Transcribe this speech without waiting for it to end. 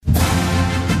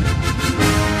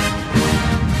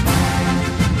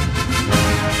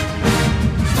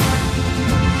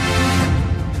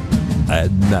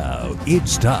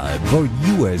It's time for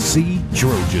USC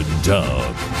Trojan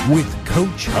Talk with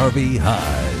Coach Harvey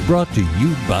Hyde. Brought to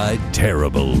you by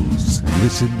Terribles.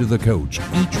 Listen to the coach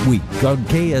each week on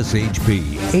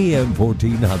KSHP AM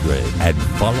 1400 and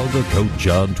follow the coach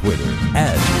on Twitter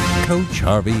at Coach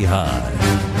Harvey Hyde.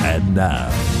 And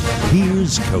now,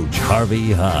 here's Coach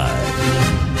Harvey Hyde.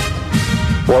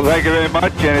 Well, thank you very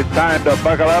much, and it's time to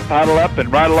buckle up, huddle up,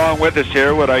 and ride along with us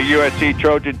here with our USC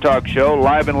Trojan Talk show,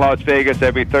 live in Las Vegas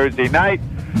every Thursday night,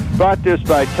 brought to us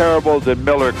by Terribles and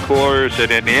Miller Coors,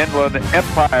 and in the Inland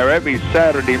Empire every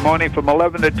Saturday morning from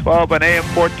 11 to 12 on AM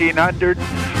 1400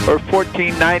 or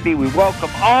 1490. We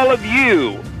welcome all of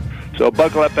you. So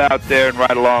buckle up out there and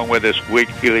ride along with us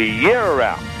weekly,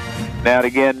 year-round. Now,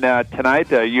 again, tonight,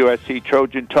 USC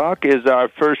Trojan Talk is our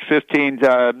first 15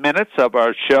 minutes of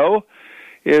our show.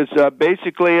 Is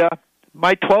basically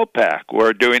my 12-pack.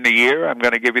 We're doing the year. I'm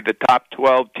going to give you the top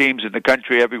 12 teams in the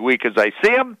country every week as I see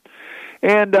them.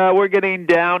 And we're getting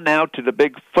down now to the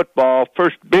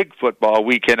first big football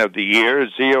weekend of the year.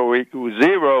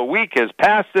 Zero week has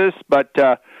passed us, but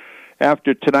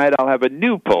after tonight I'll have a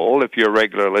new poll if you're a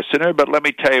regular listener. But let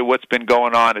me tell you what's been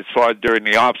going on as far as during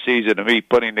the off-season of me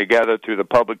putting together through the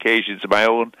publications of my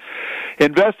own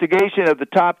investigation of the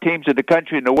top teams in the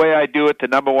country, and the way I do it, the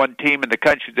number one team in the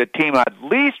country, the team I'd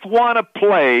least want to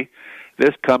play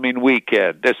this coming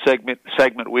weekend. This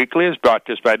segment weekly is brought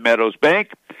to us by Meadows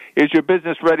Bank. Is your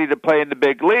business ready to play in the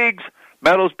big leagues?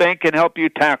 Meadows Bank can help you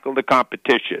tackle the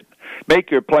competition.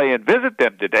 Make your play and visit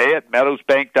them today at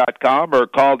meadowsbank.com or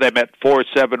call them at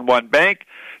 471-BANK.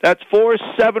 That's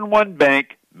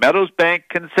 471-BANK. Meadows Bank,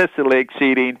 consistently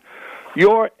exceeding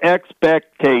your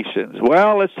expectations.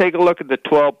 Well, let's take a look at the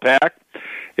 12-pack.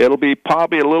 It'll be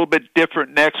probably a little bit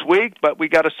different next week, but we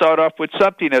got to start off with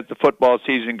something as the football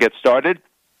season gets started.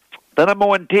 The number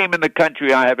one team in the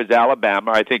country I have is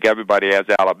Alabama. I think everybody has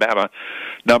Alabama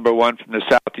number one from the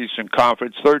Southeastern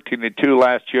Conference, 13-2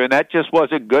 last year, and that just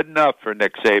wasn't good enough for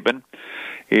Nick Saban.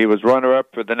 He was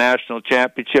runner-up for the national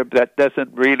championship. That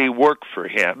doesn't really work for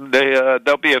him.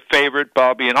 They'll be a favorite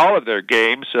probably in all of their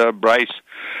games. Bryce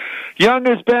Young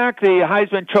is back, the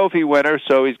Heisman Trophy winner,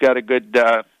 so he's got a good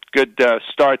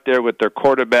start there with their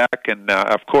quarterback. And,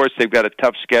 of course, they've got a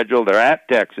tough schedule. They're at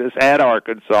Texas, at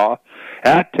Arkansas,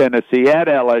 at Tennessee, at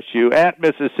LSU, at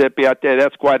Mississippi. Out there,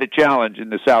 that's quite a challenge in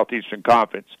the Southeastern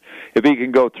Conference. If he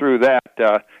can go through that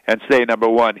and stay number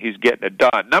one, he's getting it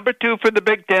done. Number two for the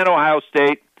Big Ten, Ohio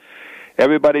State.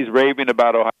 Everybody's raving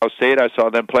about Ohio State. I saw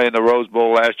them play in the Rose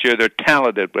Bowl last year. They're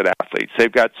talented with athletes.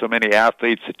 They've got so many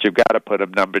athletes that you've got to put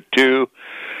them number two.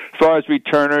 As far as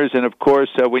returners, and of course,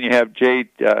 when you have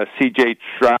C.J.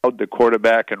 Stroud, the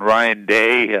quarterback, and Ryan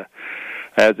Day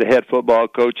as the head football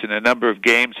coach in a number of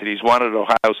games that he's won at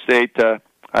Ohio State,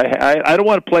 I don't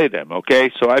want to play them,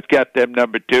 okay? So I've got them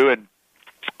number two, and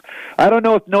I don't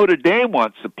know if Notre Dame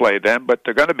wants to play them, but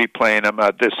they're going to be playing them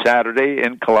this Saturday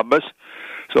in Columbus.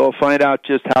 So we'll find out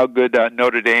just how good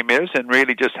Notre Dame is and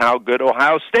really just how good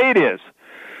Ohio State is.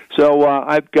 So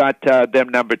I've got them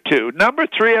number two. Number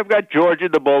three, I've got Georgia,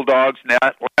 the Bulldogs,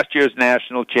 last year's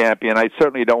national champion. I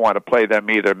certainly don't want to play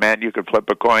them either. Man, you could flip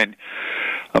a coin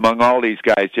among all these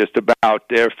guys just about.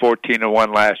 They're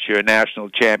 14-1 last year, national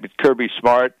champions. Kirby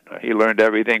Smart, he learned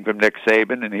everything from Nick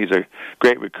Saban, and he's a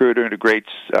great recruiter and a great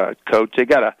coach. They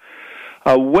got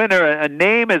a winner, a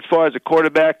name as far as a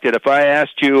quarterback that if I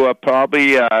asked you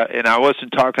probably, and I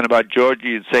wasn't talking about Georgia,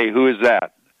 you'd say, who is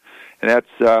that? And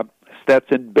that's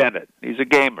Stetson Bennett. He's a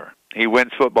gamer. He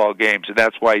wins football games, and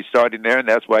that's why he's starting there, and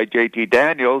that's why J.T.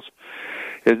 Daniels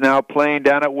is now playing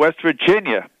down at West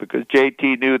Virginia, because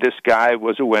J.T. knew this guy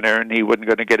was a winner, and he wasn't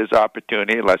going to get his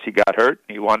opportunity unless he got hurt.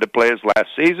 He wanted to play his last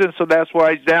season, so that's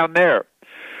why he's down there.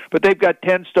 But they've got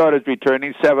 10 starters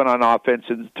returning, 7 on offense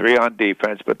and 3 on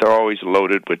defense, but they're always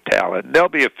loaded with talent. They'll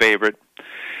be a favorite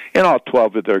in all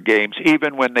 12 of their games,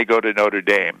 even when they go to Notre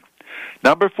Dame.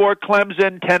 Number 4,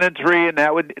 Clemson, 10-3,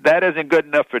 and that isn't good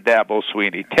enough for Dabo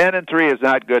Swinney. 10-3 is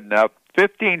not good enough.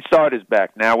 15 starters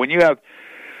back. Now, when you have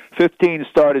 15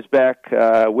 starters back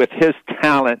with his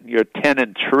talent, you're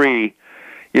 10-3,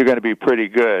 you're going to be pretty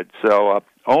good. So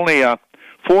only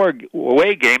 4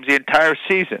 away games the entire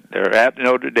season. They're at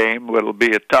Notre Dame. It'll be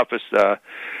the toughest,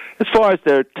 as far as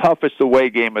their toughest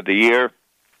away game of the year.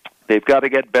 They've got to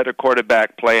get better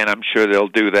quarterback play, and I'm sure they'll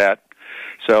do that.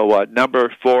 So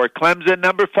number 4, Clemson.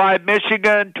 Number 5,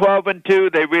 Michigan,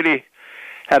 12-2. They really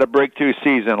had a breakthrough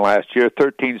season last year.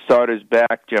 13 starters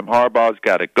back. Jim Harbaugh's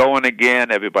got it going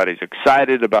again. Everybody's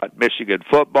excited about Michigan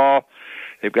football.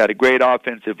 They've got a great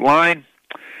offensive line.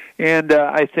 And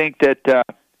I think that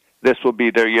this will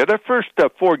be their year. Their first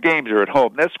 4 games are at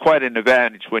home. That's quite an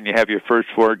advantage when you have your first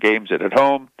 4 games at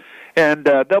home. And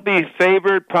they'll be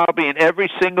favored probably in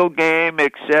every single game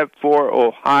except for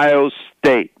Ohio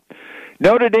State.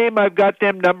 Notre Dame, I've got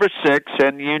them number 6,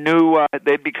 and you knew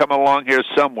they'd be coming along here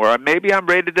somewhere. Maybe I'm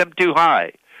rated them too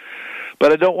high.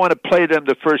 But I don't want to play them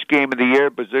the first game of the year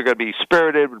because they're going to be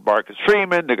spirited with Marcus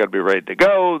Freeman. They're going to be ready to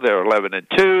go. They're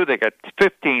 11-2. They got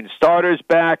 15 starters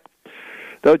back.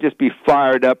 They'll just be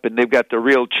fired up, and they've got the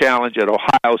real challenge at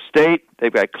Ohio State.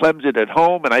 They've got Clemson at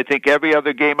home, and I think every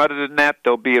other game other than that,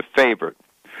 they'll be a favorite.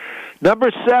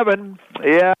 Number 7,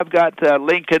 I've got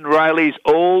Lincoln Riley's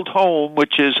old home,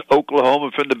 which is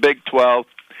Oklahoma from the Big 12.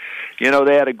 You know,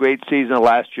 they had a great season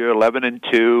last year,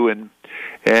 11-2,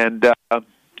 and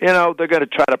you know, they're going to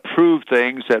try to prove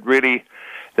things that really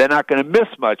they're not going to miss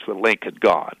much with Lincoln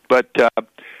gone. But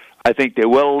I think they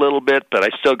will a little bit, but I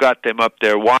still got them up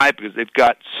there. Why? Because they've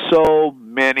got so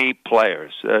many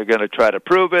players. They're going to try to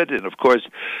prove it. And, of course,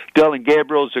 Dylan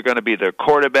Gabriels are going to be their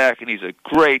quarterback, and he's a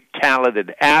great,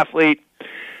 talented athlete.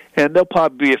 And they'll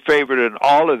probably be a favorite in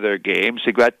all of their games.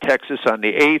 They've got Texas on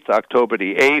the 8th, October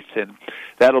the 8th, and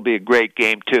that'll be a great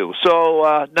game, too.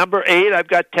 So, number 8, I've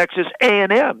got Texas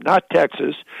A&M, not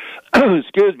Texas.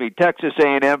 Excuse me, Texas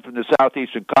A&M from the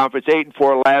Southeastern Conference,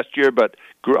 8-4 last year, but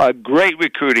a great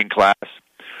recruiting class.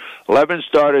 11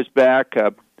 starters back.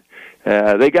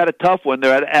 They got a tough one.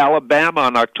 They're at Alabama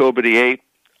on October the 8th.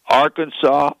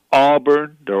 Arkansas,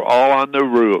 Auburn, they're all on the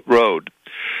road.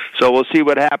 So we'll see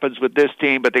what happens with this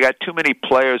team, but they got too many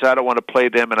players. I don't want to play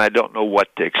them, and I don't know what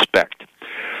to expect.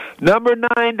 Number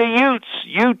 9, the Utes,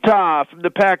 Utah from the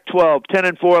Pac-12,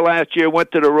 10-4 last year,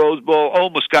 went to the Rose Bowl,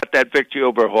 almost got that victory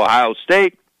over Ohio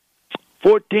State.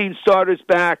 14 starters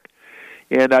back,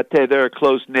 and I tell you, they're a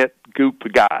close-knit group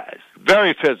of guys.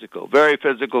 Very physical,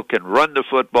 can run the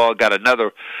football, got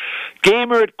another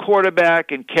gamer at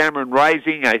quarterback, and Cameron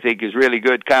Rising, I think, is really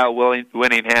good. Kyle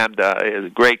Winningham is a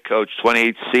great coach,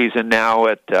 28th season now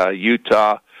at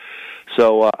Utah.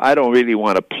 So I don't really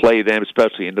want to play them,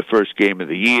 especially in the first game of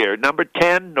the year. Number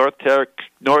 10, North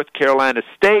Carolina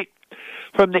State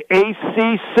from the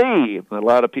ACC. A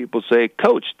lot of people say,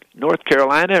 Coach, North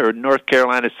Carolina or North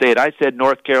Carolina State? I said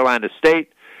North Carolina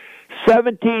State.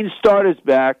 17 starters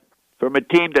back from a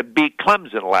team that beat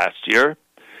Clemson last year.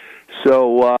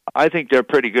 So I think they're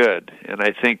pretty good, and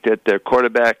I think that their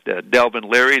quarterback, Delvin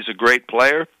Leary, is a great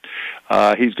player.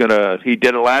 He did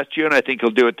it last year, and I think he'll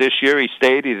do it this year. He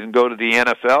stayed. He didn't go to the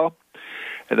NFL,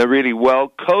 and they're really well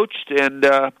coached, and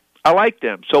I like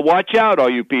them. So watch out, all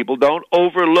you people. Don't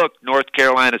overlook North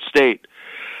Carolina State.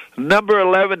 Number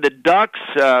 11, the Ducks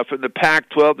from the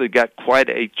Pac-12. They got quite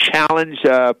a challenge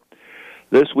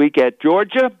this week at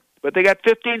Georgia. But they got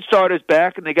 15 starters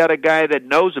back, and they got a guy that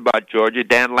knows about Georgia,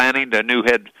 Dan Lanning, their new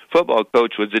head football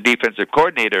coach, was the defensive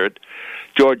coordinator at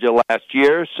Georgia last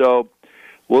year. So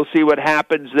we'll see what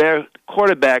happens there.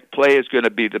 Quarterback play is going to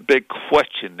be the big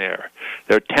question there.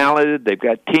 They're talented. They've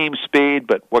got team speed,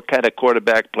 but what kind of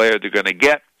quarterback player they're going to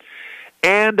get.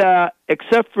 And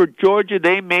except for Georgia,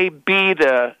 they may be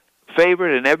the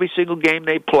favorite in every single game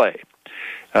they play.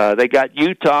 They got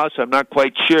Utah, so I'm not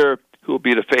quite sure who will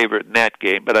be the favorite in that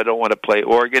game, but I don't want to play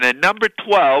Oregon. And number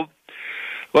 12,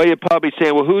 well, you're probably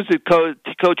saying, well, who's the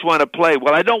coach want to play?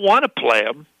 Well, I don't want to play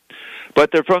them, but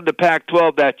they're from the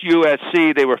Pac-12. That's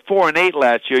USC. They were 4-8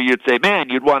 last year. You'd say, man,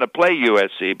 you'd want to play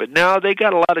USC. But now they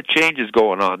got a lot of changes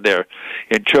going on there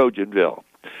in Trojanville.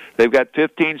 They've got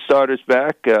 15 starters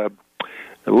back.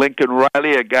 Lincoln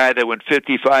Riley, a guy that went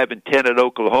 55-10 at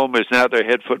Oklahoma, is now their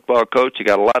head football coach. You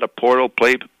got a lot of portal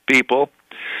play people.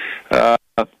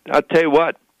 I'll tell you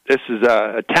what, this is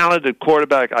a talented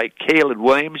quarterback like Caleb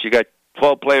Williams. You got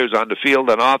 12 players on the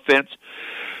field on offense.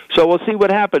 So we'll see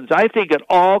what happens. I think it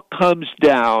all comes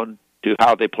down to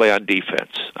how they play on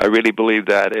defense. I really believe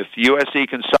that. If USC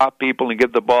can stop people and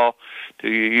give the ball to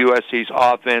USC's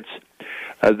offense,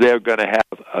 they're going to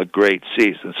have a great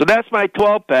season. So that's my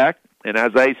 12-pack. And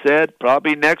as I said,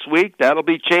 probably next week, that'll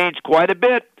be changed quite a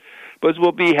bit, because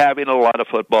we'll be having a lot of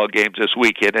football games this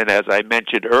weekend. And as I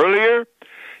mentioned earlier,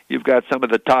 you've got some of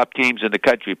the top teams in the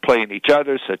country playing each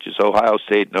other, such as Ohio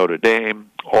State, Notre Dame,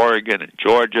 Oregon, and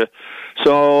Georgia.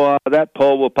 So that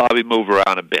poll will probably move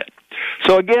around a bit.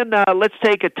 So again, let's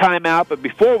take a timeout. But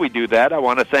before we do that, I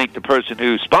want to thank the person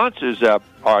who sponsors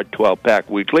our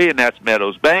 12-pack weekly, and that's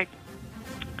Meadows Bank.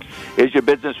 Is your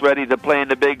business ready to play in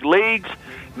the big leagues?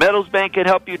 Meadows Bank can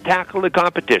help you tackle the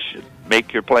competition.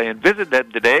 Make your play and visit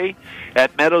them today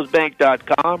at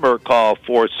meadowsbank.com or call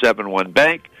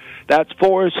 471-BANK. That's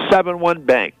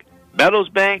 471-BANK. Meadows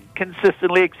Bank,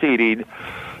 consistently exceeding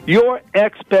your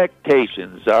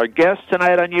expectations. Our guest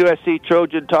tonight on USC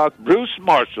Trojan Talk, Bruce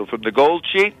Marshall from the Gold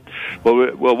Sheet.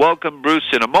 We'll welcome Bruce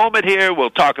in a moment here. We'll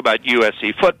talk about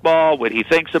USC football, what he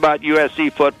thinks about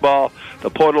USC football, the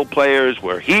portal players,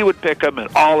 where he would pick them, and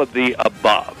all of the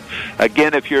above.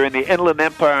 Again, if you're in the Inland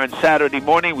Empire on Saturday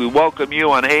morning, we welcome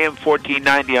you on AM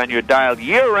 1490 on your dial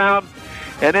year-round.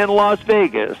 And in Las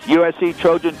Vegas, USC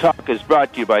Trojan Talk is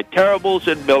brought to you by Terribles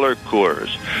and Miller Coors.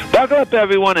 Buckle up,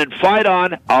 everyone, and fight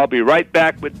on. I'll be right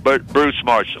back with Bruce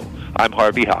Marshall. I'm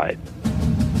Harvey Hyde.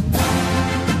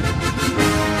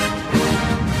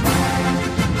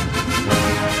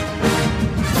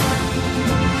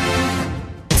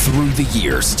 Through the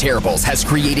years, Terribles has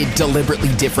created deliberately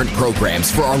different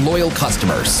programs for our loyal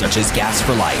customers, such as Gas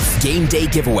for Life, Game Day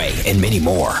Giveaway, and many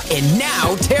more. And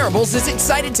now, Terribles is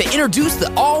excited to introduce the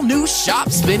all-new Shop,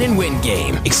 Spin, and Win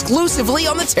game, exclusively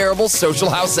on the Terribles Social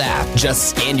House app. Just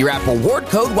scan your app reward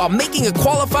code while making a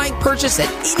qualifying purchase at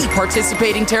any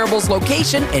participating Terribles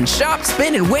location and shop,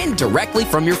 spin, and win directly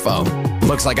from your phone.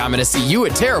 Looks like I'm going to see you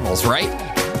at Terribles, right?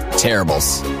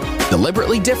 Terribles.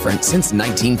 Deliberately different since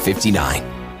 1959.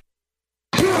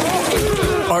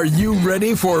 Are you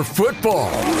ready for football?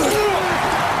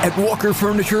 At Walker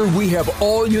Furniture, we have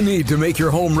all you need to make your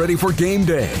home ready for game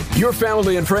day. Your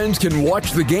family and friends can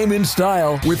watch the game in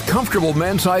style with comfortable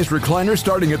man-sized recliners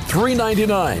starting at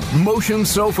 $399, motion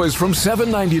sofas from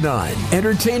 $799,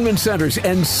 entertainment centers,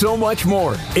 and so much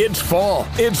more. It's fall.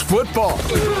 It's football.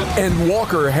 And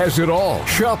Walker has it all.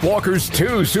 Shop Walker's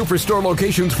 2 Superstore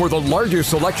locations for the largest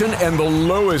selection and the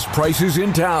lowest prices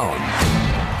in town.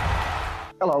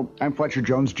 Hello, I'm Fletcher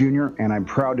Jones Jr., and I'm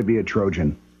proud to be a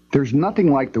Trojan. There's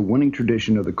nothing like the winning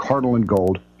tradition of the Cardinal and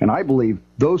Gold, and I believe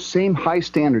those same high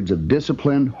standards of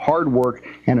discipline, hard work,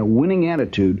 and a winning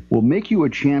attitude will make you a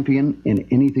champion in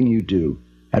anything you do.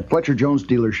 At Fletcher Jones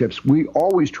dealerships, we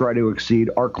always try to exceed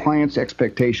our clients'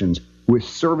 expectations with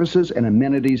services and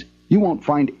amenities you won't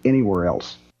find anywhere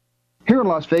else. Here in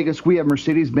Las Vegas, we have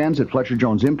Mercedes-Benz at Fletcher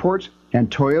Jones Imports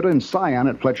and Toyota and Scion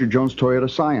at Fletcher Jones Toyota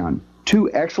Scion.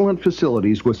 2 excellent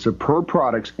facilities with superb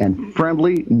products and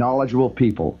friendly, knowledgeable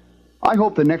people. I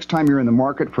hope the next time you're in the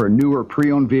market for a new or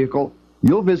pre-owned vehicle,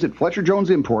 you'll visit Fletcher Jones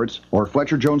Imports or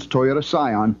Fletcher Jones Toyota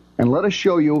Scion and let us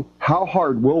show you how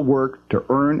hard we'll work to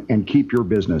earn and keep your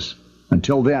business.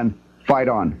 Until then, fight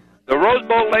on. The Rose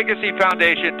Bowl Legacy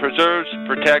Foundation preserves,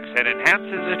 protects, and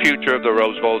enhances the future of the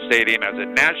Rose Bowl Stadium as a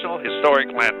National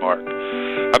Historic Landmark.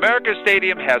 America's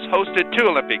Stadium has hosted 2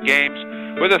 Olympic Games,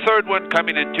 with a 3rd one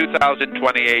coming in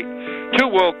 2028, 2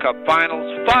 World Cup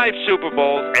Finals, 5 Super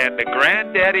Bowls, and the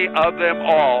granddaddy of them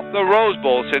all, the Rose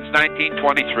Bowl since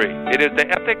 1923. It is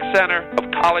the epic center of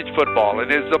college football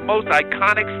and is the most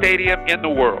iconic stadium in the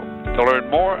world. To learn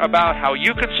more about how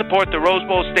you can support the Rose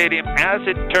Bowl Stadium as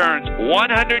it turns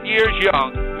 100 years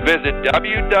young, visit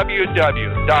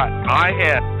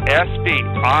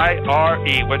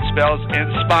www.inspire, which spells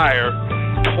inspire,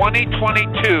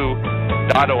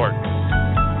 2022.org.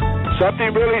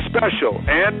 Something really special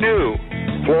and new.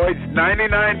 Floyd's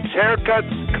 99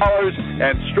 haircuts, colors,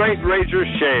 and straight razor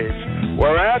shaves.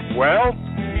 We're at, well,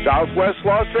 Southwest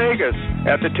Las Vegas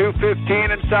at the 215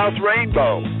 and South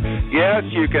Rainbow. Yes,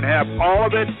 you can have all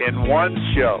of it in one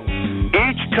show.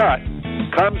 Each cut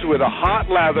comes with a hot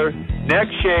lather, neck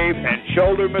shave, and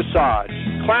shoulder massage.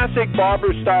 Classic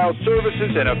barber-style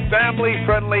services in a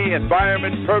family-friendly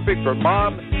environment perfect for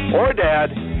mom or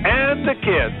dad and the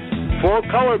kids. Full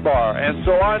color bar and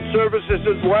salon services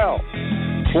as well.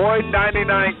 Floyd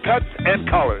 99 cuts and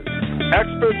colors.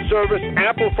 Expert service,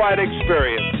 amplified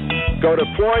experience. Go to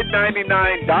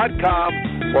Floyd99.com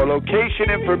for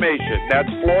location information. That's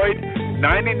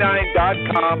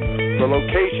Floyd99.com for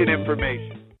location information.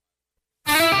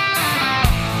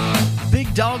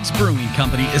 Big Dogs Brewing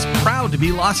Company is proud to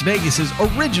be Las Vegas's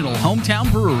original hometown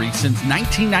brewery since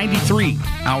 1993.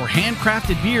 Our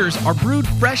handcrafted beers are brewed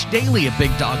fresh daily at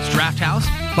Big Dogs Draft House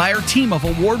by our team of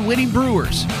award-winning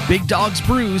brewers. Big Dogs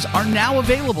brews are now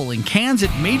available in cans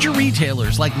at major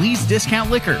retailers like Lee's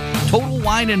Discount Liquor, Total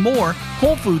Wine and More,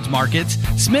 Whole Foods Markets,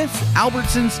 Smith's,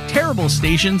 Albertsons, Terrible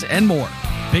Stations, and more.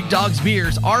 Big Dogs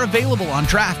beers are available on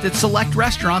draft at select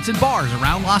restaurants and bars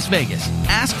around Las Vegas.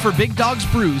 Ask for Big Dogs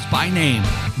Brews by name.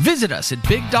 Visit us at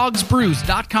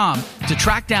BigDogsBrews.com to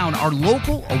track down our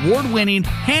local award-winning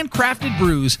handcrafted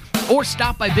brews or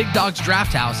stop by Big Dogs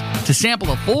Draft House to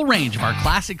sample a full range of our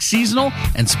classic seasonal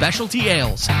and specialty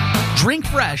ales. Drink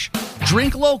fresh,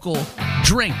 drink local,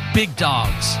 drink Big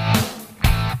Dogs.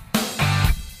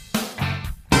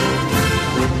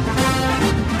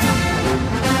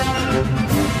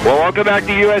 Well, welcome back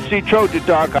to USC Trojan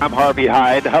Talk. I'm Harvey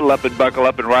Hyde. Huddle up and buckle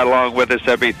up and ride along with us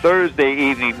every Thursday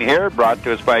evening here, brought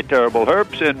to us by Terrible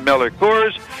Herbs and Miller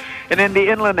Coors. And in the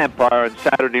Inland Empire on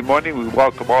Saturday morning, we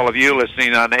welcome all of you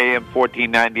listening on AM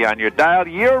 1490 on your dial,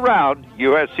 year-round,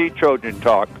 USC Trojan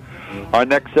Talk. Our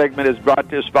next segment is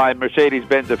brought to us by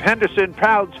Mercedes-Benz of Henderson,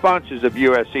 proud sponsors of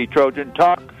USC Trojan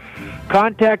Talk.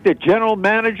 Contact the general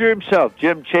manager himself,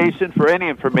 Jim Chasen, for any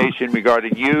information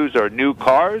regarding used or new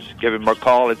cars. Give him a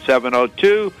call at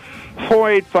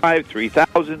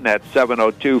 702-485-3000. That's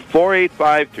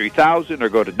 702-485-3000, or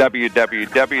go to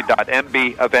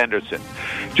www.mbofhenderson.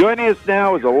 Joining us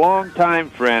now is a longtime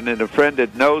friend and a friend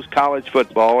that knows college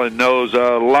football and knows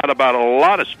a lot about a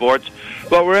lot of sports.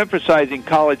 But we're emphasizing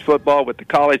college football with the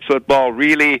college football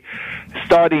really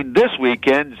starting this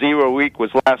weekend. 0 week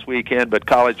was last weekend, but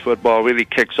college football really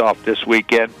kicks off this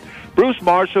weekend. Bruce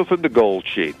Marshall from the Gold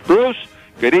Sheet. Bruce,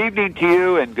 good evening to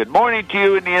you and good morning to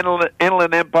you in the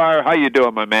Inland Empire. How you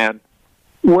doing, my man?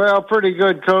 Well, pretty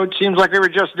good, Coach. Seems like we were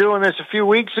just doing this a few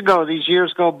weeks ago. These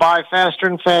years go by faster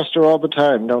and faster all the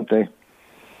time, don't they?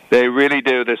 They really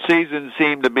do. The seasons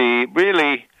seem to be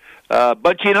really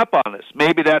bunching up on us.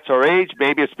 Maybe that's our age.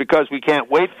 Maybe it's because we can't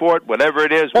wait for it. Whatever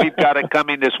it is, we've got it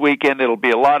coming this weekend. It'll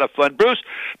be a lot of fun. Bruce,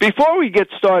 before we get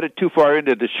started too far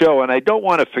into the show, and I don't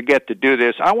want to forget to do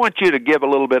this, I want you to give a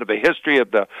little bit of a history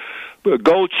of the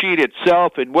Gold Sheet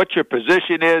itself and what your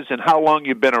position is and how long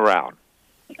you've been around.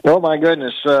 Oh, my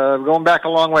goodness. Going back a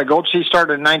long way. Gold Sheet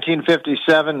started in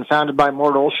 1957, founded by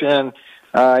Mort Olshan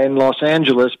in Los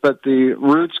Angeles, but the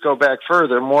roots go back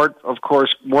further. Mort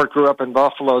grew up in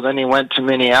Buffalo. Then he went to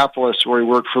Minneapolis, where he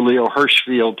worked for Leo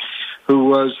Hirschfield, who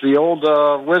was the old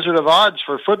Wizard of Oz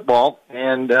for football.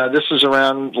 And this is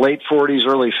around late 40s,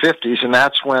 early 50s, and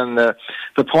that's when the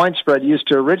point spread used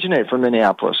to originate from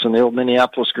Minneapolis and the old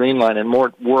Minneapolis Green Line. And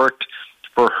Mort worked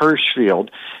for Hirschfield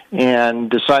and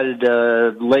decided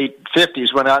late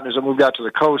 50s, went out and moved out to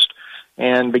the coast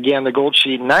and began the Gold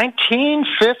Sheet in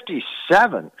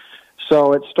 1957.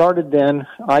 So it started then.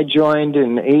 I joined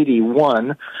in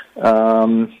 81,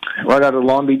 right out of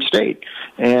Long Beach State.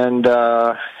 And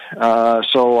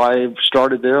so I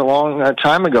started there a long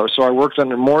time ago. So I worked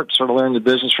under Mort, sort of learned the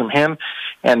business from him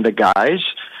and the guys.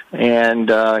 And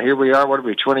here we are,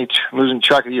 losing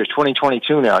track of the years,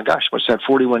 2022 now. Gosh, what's that,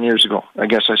 41 years ago, I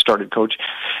guess I started, Coach.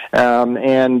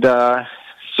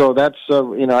 So that's,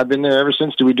 I've been there ever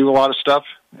since. We do a lot of stuff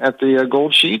at the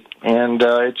Gold Sheet, and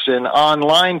it's an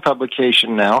online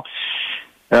publication now.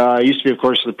 It used to be, of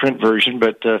course, the print version,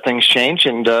 but things change,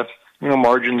 and,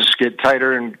 margins get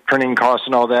tighter and printing costs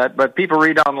and all that. But people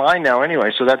read online now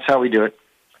anyway, so that's how we do it.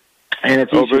 And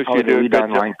it's easy to read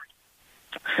online.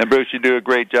 And, Bruce, you do a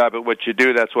great job at what you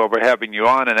do. That's why we're having you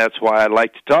on, and that's why I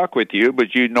like to talk with you.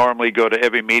 But you normally go to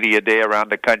every media day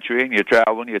around the country, and you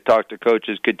travel, and you talk to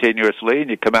coaches continuously, and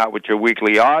you come out with your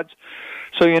weekly odds.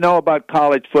 So you know about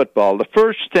college football. The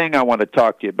first thing I want to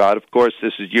talk to you about, of course,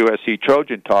 this is USC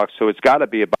Trojan Talk, so it's got to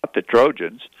be about the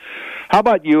Trojans. How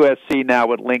about USC now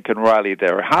with Lincoln Riley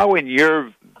there? How, in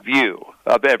your view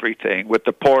of everything, with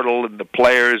the portal and the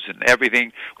players and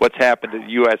everything, what's happened at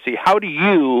USC, how do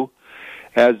you,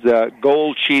 as a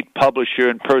Gold Sheet publisher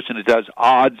and person who does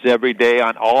odds every day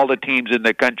on all the teams in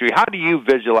the country, how do you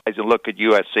visualize and look at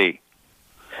USC?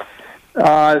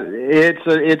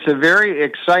 It's a very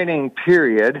exciting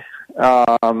period,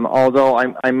 although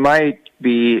I might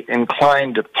be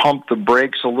inclined to pump the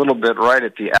brakes a little bit right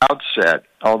at the outset,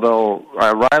 although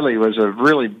Riley was a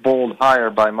really bold hire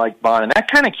by Mike Bond, and that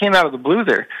kind of came out of the blue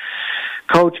there,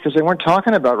 Coach, because they weren't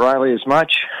talking about Riley as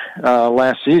much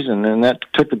last season, and that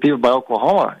took the people at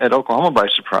Oklahoma by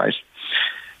surprise.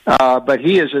 But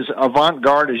he is as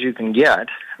avant-garde as you can get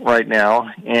right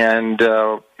now, and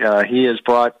he has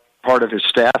brought part of his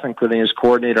staff, including his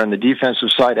coordinator on the defensive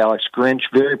side, Alex Grinch,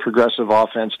 very progressive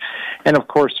offense, and of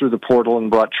course through the portal, and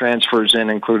brought transfers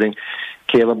in, including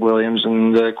Caleb Williams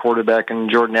and the quarterback and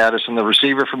Jordan Addison, the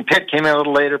receiver from Pitt, came in a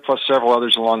little later, plus several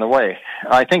others along the way.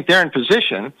 I think they're in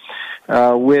position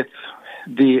with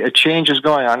the changes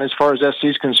going on as far as SC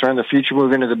is concerned, the future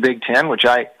move into the Big Ten, which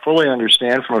I fully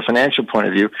understand from a financial point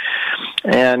of view,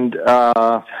 and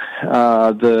the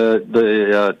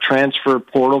transfer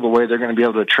portal, the way they're going to be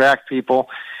able to attract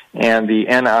people, and the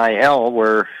NIL,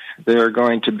 where they're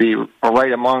going to be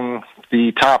right among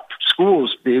the top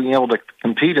schools being able to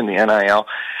compete in the NIL.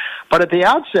 But at the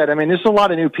outset, I mean, there's a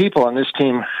lot of new people on this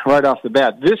team right off the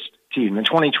bat. This team, the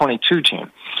 2022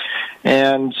 team.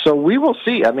 And so we will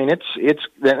see. I mean, and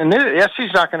the SC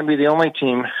is not going to be the only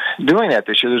team doing that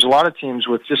this year. There's a lot of teams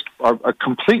with just a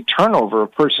complete turnover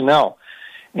of personnel.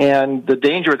 And the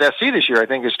danger with SC this year, I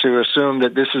think, is to assume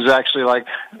that this is actually like,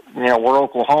 where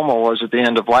Oklahoma was at the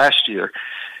end of last year.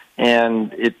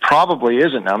 And it probably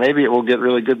isn't now. Maybe it will get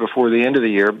really good before the end of the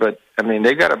year, but,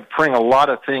 they got to bring a lot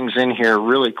of things in here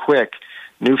really quick.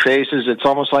 New faces. It's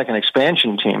almost like an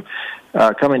expansion team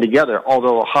coming together,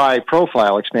 although a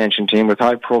high-profile expansion team with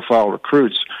high-profile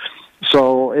recruits.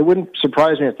 So it wouldn't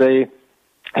surprise me if they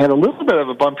had a little bit of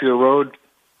a bumpier road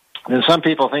than some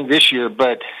people think this year,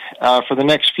 but for the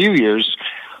next few years,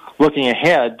 looking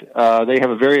ahead, they have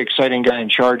a very exciting guy in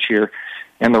charge here,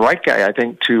 and the right guy, I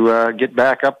think, to get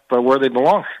back up where they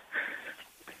belong.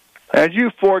 As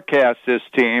you forecast this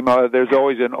team, there's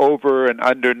always an over and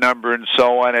under number and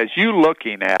so on. As you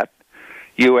looking at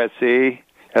USC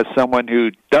as someone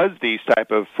who does these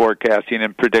type of forecasting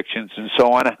and predictions and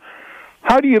so on,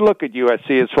 how do you look at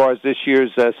USC as far as this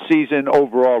year's season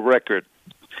overall record?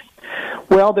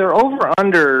 Well, their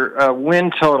over-under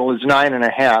win total is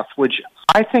 9.5, which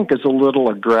I think is a little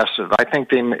aggressive. I think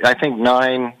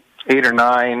 8 or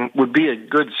 9 would be a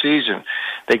good season.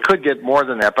 They could get more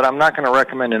than that, but I'm not going to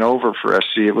recommend an over for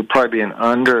SC. It would probably be an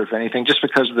under, if anything, just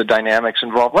because of the dynamics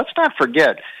involved. Let's not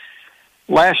forget,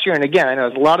 last year, and again, I know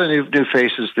there's a lot of new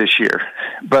faces this year,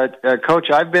 but,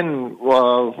 Coach, I've been a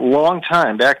long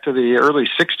time, back to the early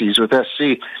 60s with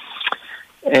SC,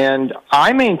 and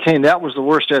I maintain that was the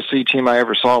worst SC team I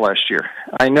ever saw last year.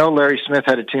 I know Larry Smith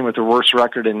had a team with the worst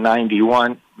record in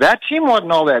 91. That team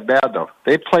wasn't all that bad, though.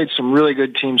 They played some really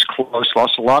good teams close,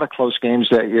 lost a lot of close games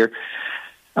that year.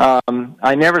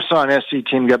 I never saw an SC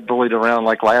team get bullied around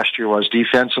like last year was.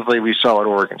 Defensively, we saw what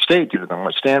Oregon State did to them,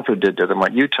 what Stanford did to them,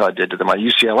 what Utah did to them, what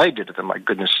UCLA did to them. My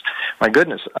goodness.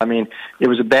 It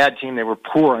was a bad team. They were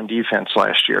poor on defense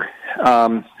last year.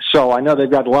 So I know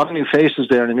they've got a lot of new faces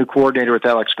there and a new coordinator with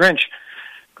Alex Grinch,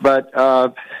 but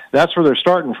that's where they're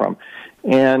starting from.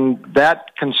 And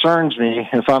that concerns me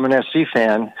if I'm an SC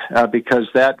fan, because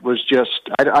that was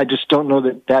I just don't know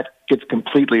that gets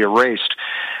completely erased.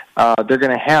 They're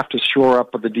going to have to shore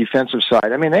up with the defensive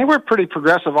side. They were pretty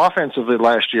progressive offensively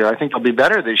last year. I think they'll be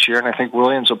better this year, and I think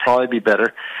Williams will probably be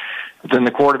better than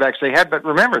the quarterbacks they had. But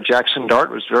remember, Jackson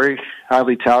Dart was very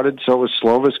highly touted, so was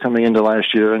Slovis coming into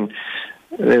last year, and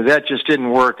that just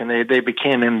didn't work, and they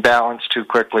became imbalanced too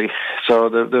quickly. So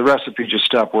the recipe just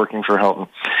stopped working for Helton.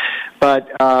 But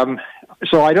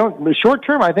the short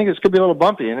term, I think it's going to be a little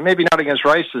bumpy, and maybe not against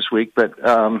Rice this week, but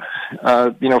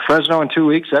Fresno in 2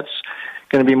 weeks, that's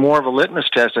going to be more of a litmus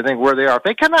test, I think, where they are. If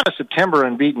they come out of September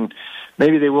unbeaten,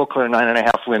 maybe they will clear 9.5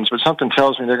 wins, but something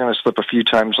tells me they're going to slip a few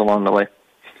times along the way.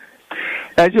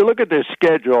 As you look at their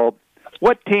schedule,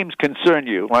 what teams concern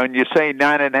you when you say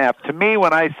 9.5? To me,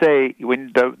 when I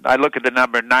look at the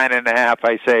number 9.5,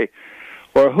 I say,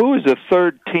 well, who is the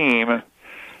third team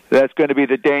that's going to be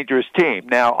the dangerous team?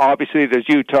 Now, obviously, there's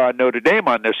Utah and Notre Dame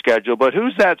on their schedule, but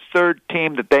who's that third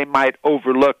team that they might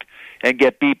overlook and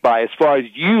get beat by as far as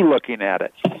you looking at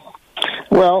it?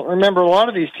 Well, remember, a lot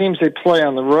of these teams they play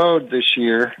on the road this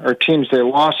year are teams they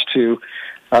lost to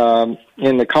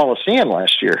in the Coliseum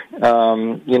last year.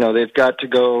 They've got to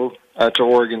go to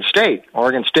Oregon State.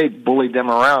 Oregon State bullied them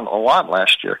around a lot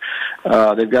last year.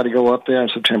 They've got to go up there on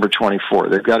September 24th.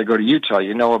 They've got to go to Utah.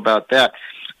 You know about that.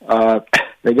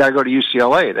 They got to go to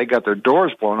UCLA. They got their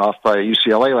doors blown off by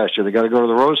UCLA last year. They got to go to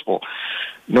the Rose Bowl.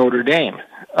 Notre Dame.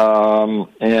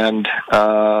 And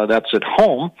that's at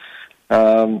home.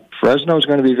 Fresno is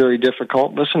going to be very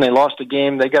difficult. Listen, they lost a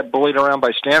game. They got bullied around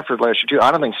by Stanford last year, too.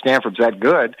 I don't think Stanford's that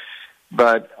good,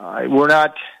 but we're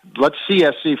not. Let's see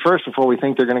SC first before we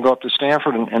think they're going to go up to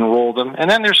Stanford and roll them. And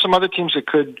then there's some other teams that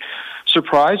could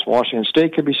surprise. Washington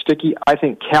State could be sticky. I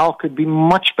think Cal could be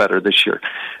much better this year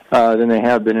than they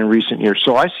have been in recent years.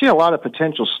 So I see a lot of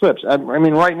potential slips.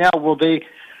 Right now,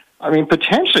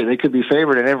 potentially they could be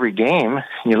favored in every game.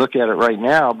 You look at it right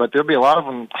now, but there'll be a lot of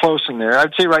them close in there.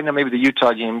 I'd say right now maybe the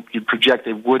Utah game, you'd project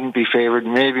they wouldn't be favored.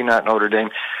 Maybe not Notre Dame.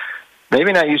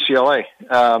 Maybe not UCLA.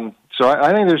 So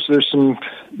I think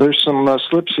there's some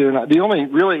slips here. The only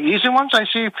really easy ones I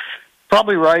see,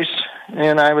 probably Rice,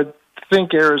 and I would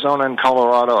think Arizona and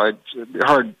Colorado. I'd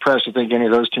hard pressed to think any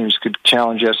of those teams could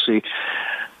challenge SC.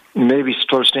 Maybe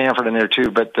throw Stanford in there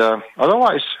too, but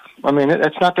otherwise,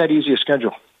 it's not that easy a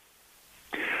schedule.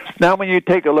 Now, when you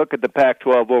take a look at the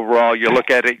Pac-12 overall, you look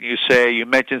at it and you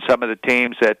mentioned some of the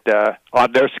teams that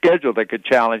on their schedule that could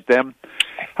challenge them.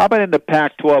 How about in the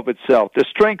Pac-12 itself, the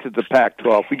strength of the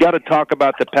Pac-12? We got to talk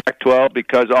about the Pac-12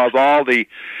 because of all the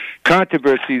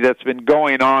controversy that's been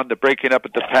going on, the breaking up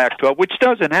of the Pac-12, which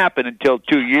doesn't happen until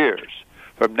 2 years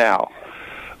from now.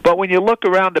 But when you look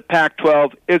around the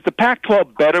Pac-12, is the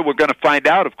Pac-12 better? We're going to find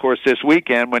out, of course, this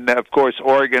weekend when, of course,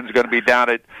 Oregon's going to be down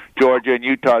at Georgia and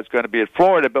Utah's going to be at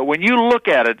Florida. But when you look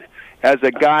at it as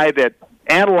a guy that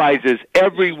analyzes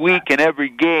every week and every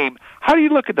game, how do you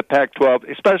look at the Pac-12,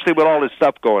 especially with all this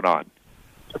stuff going on?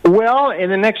 Well, in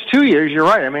the next 2 years, you're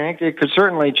right. I mean, it could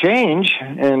certainly change,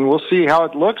 and we'll see how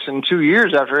it looks in 2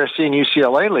 years after SC and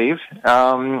UCLA leave,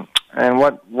 and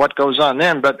what goes on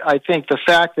then. But I think the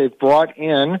fact they've brought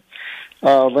in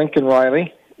Lincoln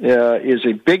Riley is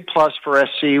a big plus for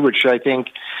SC, which I think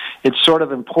it's sort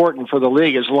of important for the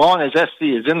league. As long as SC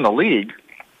is in the league,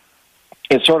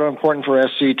 it's sort of important for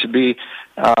SC to be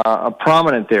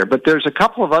prominent there. But there's a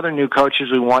couple of other new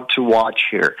coaches we want to watch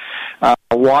here.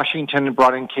 Washington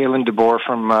brought in Kalen DeBoer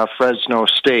from Fresno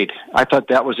State. I thought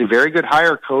that was a very good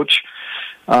hire, Coach,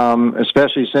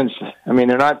 especially since, I mean,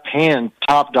 they're not paying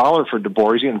top dollar for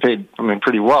DeBoer. He's getting paid, I mean,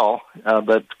 pretty well.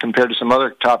 But compared to some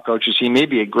other top coaches, he may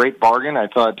be a great bargain. I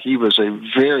thought he was a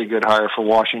very good hire for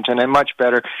Washington and much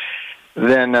better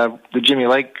than the Jimmy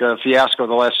Lake fiasco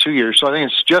the last 2 years. So I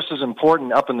think it's just as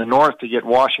important up in the north to get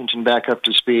Washington back up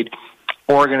to speed.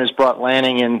 Oregon has brought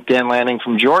Dan Lanning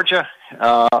from Georgia,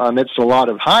 amidst a lot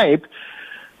of hype.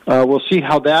 We'll see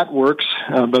how that works.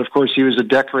 But, of course, he was a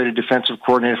decorated defensive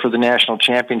coordinator for the national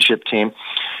championship team.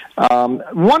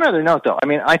 One other note, though. I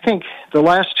mean, I think the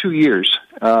last 2 years,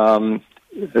 the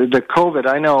COVID,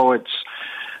 I know it's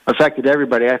affected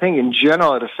everybody. I think in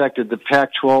general it affected the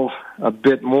Pac-12 a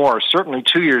bit more. Certainly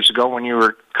 2 years ago when you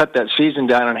were cut that season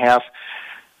down in half,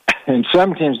 and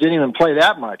some teams didn't even play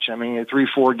that much. I mean,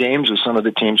 3-4 games with some of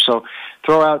the teams. So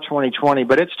throw out 2020,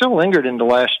 but it still lingered into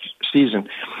last season.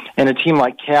 And a team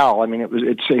like Cal, I mean,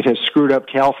 it has screwed up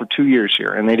Cal for 2 years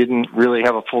here, and they didn't really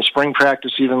have a full spring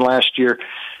practice even last year,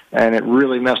 and it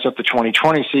really messed up the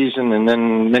 2020 season, and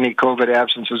then many COVID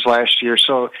absences last year.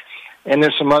 So, and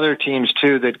there's some other teams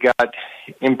too that got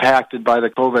impacted by the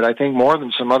COVID, I think more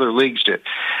than some other leagues did.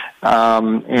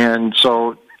 And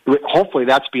so hopefully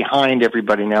that's behind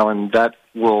everybody now, and that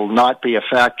will not be a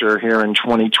factor here in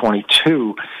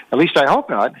 2022. At least I hope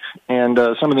not. And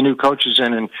some of the new coaches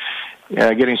in and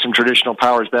getting some traditional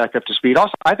powers back up to speed.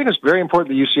 Also, I think it's very important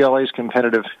that UCLA is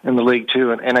competitive in the league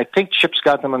too, and I think Chip's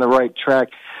got them on the right track.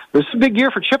 This is a big year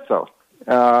for Chip, though.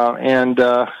 And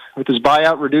with his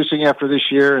buyout reducing after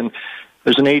this year, and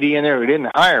there's an AD in there who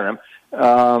didn't hire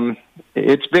him,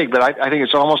 it's big. But I think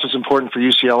it's almost as important for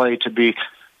UCLA to be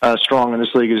strong in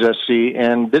this league as SC,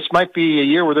 and this might be a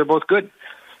year where they're both good.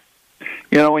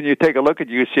 You know, when you take a look at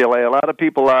UCLA, a lot of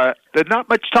people there's not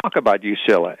much talk about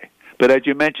UCLA. But as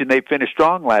you mentioned, they finished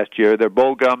strong last year. Their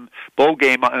bowl game,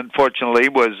 unfortunately,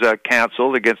 was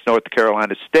canceled against North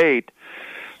Carolina State.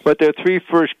 But their 3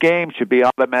 first games should be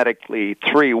automatically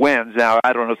 3 wins. Now,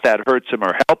 I don't know if that hurts them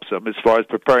or helps them as far as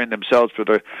preparing themselves for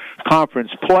the conference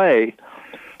play.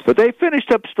 But they finished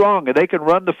up strong, and they can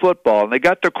run the football, and they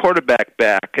got their quarterback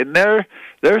back. And they're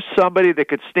somebody that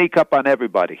could sneak up on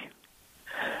everybody.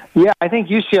 Yeah, I think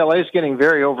UCLA is getting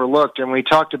very overlooked, and we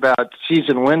talked about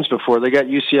season wins before. They got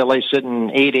UCLA sitting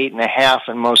 8.5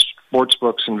 in most sports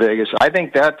books in Vegas. I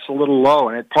think that's a little low,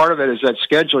 and part of it is that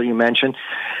schedule you mentioned.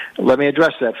 Let me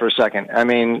address that for a second. I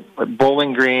mean,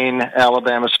 Bowling Green,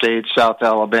 Alabama State, South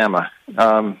Alabama.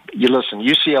 You listen,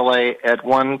 UCLA at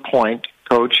one point,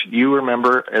 Coach, you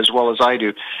remember as well as I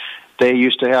do, they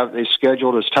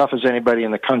scheduled as tough as anybody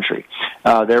in the country.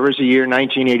 There was a year,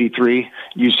 1983,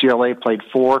 UCLA played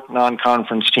 4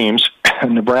 non-conference teams,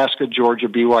 Nebraska, Georgia,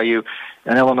 BYU,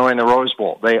 and Illinois in the Rose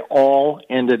Bowl. They all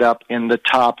ended up in the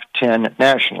top 10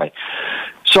 nationally.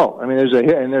 So, I mean,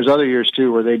 there's other years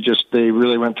too where they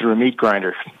really went through a meat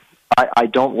grinder. I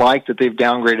don't like that they've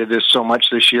downgraded this so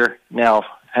much this year. Now,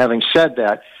 having said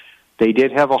that, they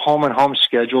did have a home-and-home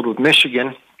scheduled with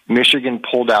Michigan. Michigan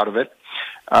pulled out of it.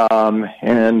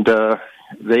 And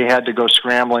they had to go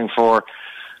scrambling for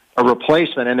a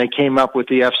replacement, and they came up with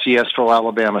the FCS for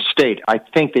Alabama State. I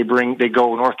think they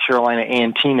go North Carolina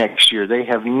A&T next year. They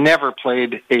have never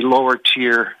played a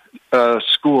lower-tier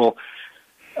school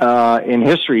in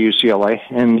history, UCLA,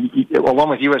 and along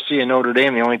with USC and Notre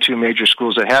Dame, the only 2 major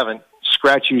schools that haven't.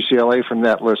 Scratch UCLA from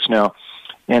that list now.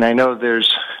 And I know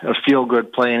there's a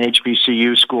feel-good play in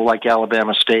HBCU school like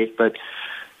Alabama State, but,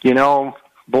 you know,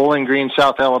 Bowling Green,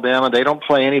 South Alabama, they don't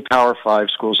play any Power 5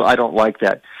 schools. I don't like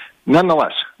that.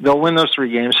 Nonetheless, they'll win those 3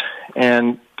 games,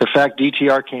 and the fact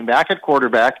DTR came back at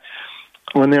quarterback,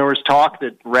 when there was talk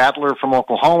that Rattler from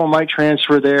Oklahoma might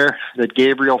transfer there, that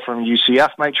Gabriel from UCF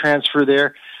might transfer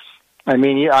there, I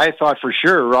mean, I thought for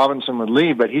sure Robinson would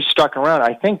leave, but he's stuck around.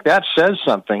 I think that says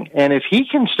something. And if he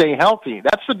can stay healthy,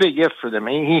 that's the big if for them.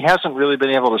 He hasn't really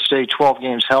been able to stay 12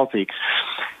 games healthy.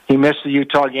 He missed the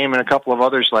Utah game and a couple of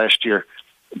others last year.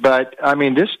 But, I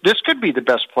mean, this could be the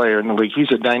best player in the league.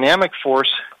 He's a dynamic force.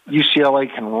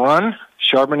 UCLA can run.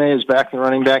 Charbonnet is back, the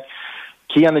running back.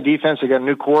 Key on the defense, they got a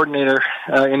new coordinator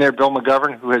in there, Bill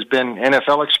McGovern, who has been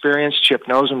NFL experienced. Chip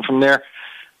knows him from there.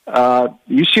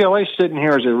 UCLA sitting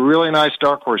here is a really nice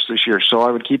dark horse this year, so I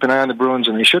would keep an eye on the Bruins,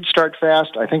 and they should start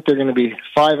fast. I think they're going to be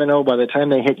 5-0 by the time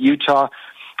they hit Utah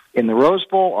in the Rose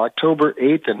Bowl, October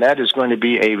 8th, and that is going to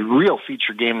be a real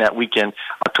feature game that weekend,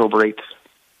 October 8th.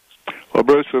 Well,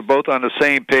 Bruce, we're both on the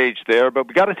same page there, but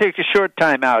we got to take a short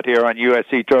time out here on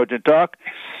USC Trojan Talk.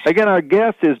 Again, our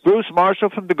guest is Bruce Marshall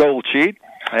from the Gold Sheet.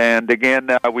 And again,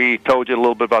 we told you a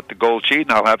little bit about the Gold Sheet,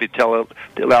 and I'll let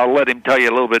him tell you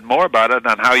a little bit more about it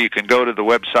on how you can go to the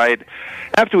website.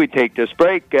 After we take this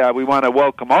break, we want to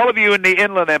welcome all of you in the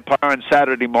Inland Empire on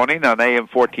Saturday morning on AM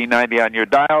 1490 on your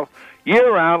dial,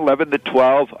 year-round, 11 to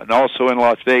 12, and also in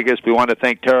Las Vegas. We want to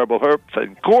thank Terrible Herbst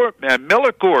and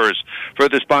Miller Coors for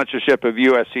the sponsorship of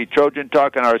USC Trojan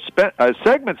Talk, and our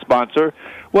segment sponsor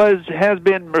has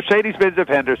been Mercedes-Benz of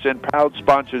Henderson, proud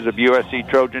sponsors of USC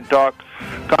Trojan Talk.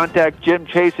 Contact Jim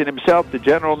Chasen himself, the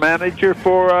general manager,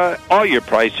 for all your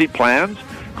pricey plans.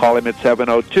 Call him at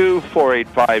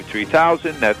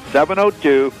 702-485-3000. That's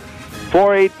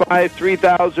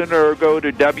 702-485-3000, or go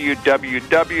to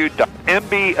www.mb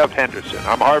of Henderson.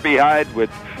 I'm Harvey Hyde with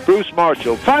Bruce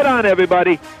Marshall. Fight on,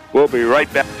 everybody. We'll be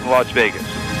right back in Las Vegas.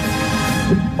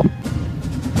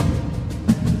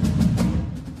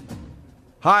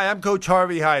 Hi, I'm Coach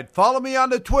Harvey Hyde. Follow me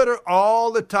on the Twitter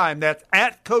all the time. That's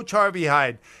at Coach Harvey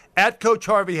Hyde. At Coach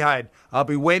Harvey Hyde. I'll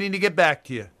be waiting to get back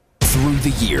to you. Through the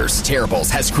years, Terribles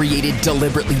has created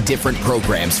deliberately different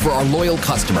programs for our loyal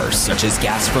customers, such as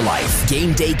Gas for Life,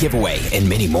 Game Day Giveaway, and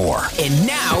many more. And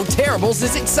now, Terribles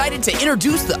is excited to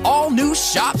introduce the all-new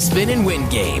Shop, Spin, and Win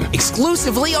game,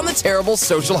 exclusively on the Terribles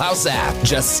Social House app.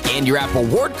 Just scan your app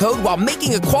reward code while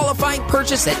making a qualifying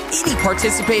purchase at any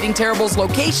participating Terribles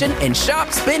location and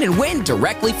shop, spin, and win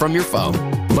directly from your phone.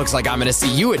 Looks like I'm going to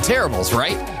see you at Terribles,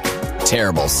 right?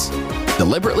 Terribles.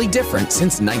 Deliberately different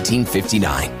since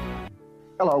 1959.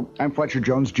 Hello, I'm Fletcher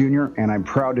Jones Jr., and I'm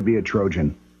proud to be a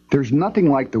Trojan. There's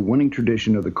nothing like the winning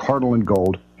tradition of the Cardinal and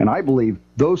Gold, and I believe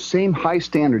those same high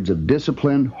standards of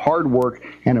discipline, hard work,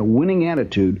 and a winning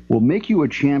attitude will make you a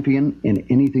champion in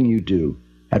anything you do.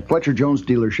 At Fletcher Jones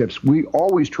dealerships, we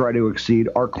always try to exceed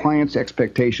our clients'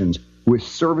 expectations with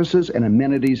services and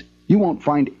amenities you won't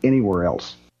find anywhere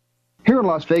else. Here in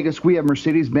Las Vegas, we have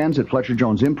Mercedes-Benz at Fletcher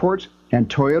Jones Imports and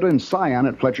Toyota and Scion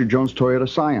at Fletcher Jones Toyota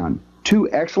Scion. Two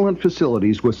excellent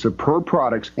facilities with superb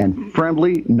products and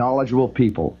friendly, knowledgeable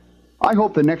people. I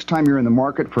hope the next time you're in the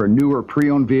market for a new or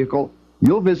pre-owned vehicle,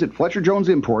 you'll visit Fletcher Jones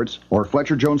Imports or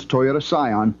Fletcher Jones Toyota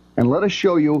Scion and let us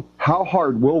show you how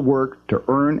hard we'll work to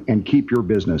earn and keep your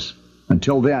business.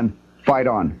 Until then, fight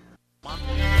on.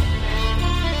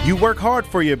 You work hard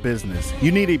for your business.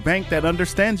 You need a bank that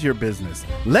understands your business.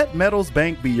 Let Metals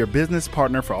Bank be your business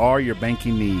partner for all your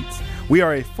banking needs. We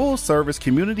are a full-service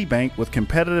community bank with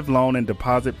competitive loan and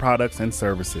deposit products and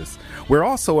services. We're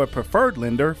also a preferred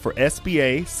lender for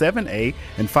SBA, 7A,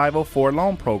 and 504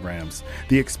 loan programs.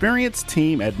 The experienced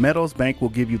team at Metals Bank will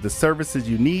give you the services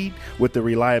you need with the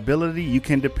reliability you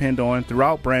can depend on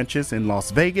throughout branches in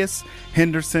Las Vegas,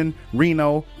 Henderson,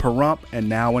 Reno, Pahrump, and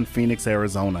now in Phoenix,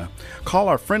 Arizona. Call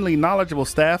our friendly, knowledgeable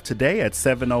staff today at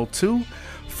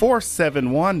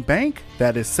 702-471-BANK,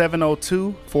 that is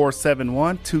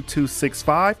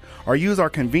 702-471-2265, or use our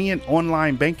convenient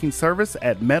online banking service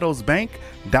at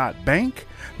metalsbank.bank.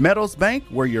 Metals Bank,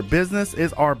 where your business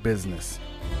is our business.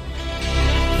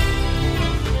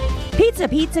 Pizza,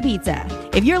 pizza, pizza.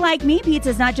 If you're like me,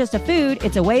 pizza's not just a food,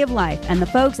 it's a way of life, and the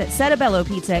folks at Settebello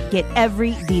Pizza get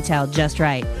every detail just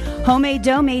right. Homemade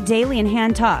dough made daily and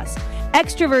hand-tossed.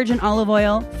 Extra virgin olive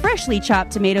oil, freshly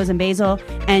chopped tomatoes and basil,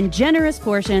 and generous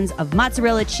portions of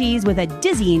mozzarella cheese with a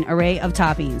dizzying array of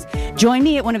toppings. Join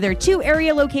me at one of their 2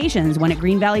 area locations, one at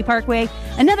Green Valley Parkway,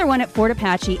 another one at Fort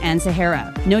Apache and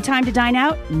Sahara. No time to dine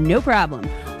out? No problem.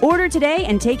 Order today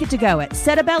and take it to go at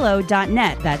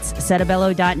settebello.net. That's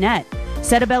settebello.net.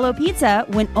 Settebello Pizza,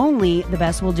 when only the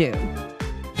best will do.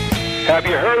 Have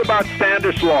you heard about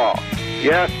Standish Law?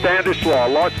 Yes, Standish Law,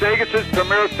 Las Vegas'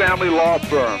 premier family law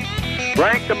firm.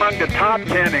 Ranked among the top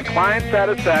 10 in client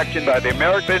satisfaction by the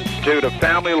American Institute of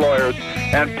Family Lawyers,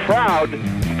 and proud to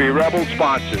be Rebel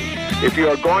sponsors. If you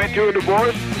are going through a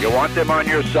divorce, you want them on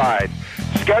your side.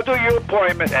 Schedule your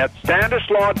appointment at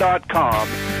StandishLaw.com.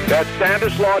 That's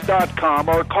SandusLaw.com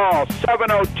or call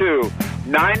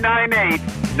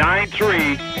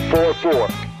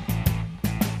 702-998-9344.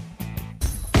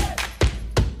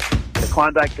 The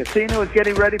Klondike Casino is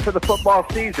getting ready for the football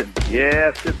season.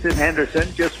 Yes, it's in Henderson,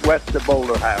 just west of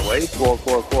Boulder Highway,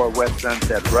 444 West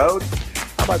Sunset Road.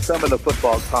 How about some of the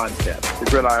football contests? The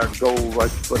Gridiron Gold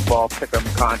Rush Football Pick'em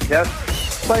Contest.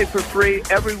 Play for free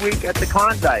every week at the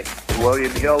Klondike. The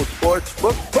William Hill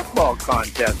Sportsbook Football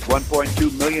Contest.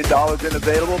 $1.2 million in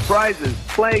available prizes.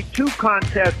 Play 2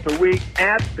 contests per week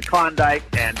at the Klondike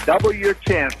and double your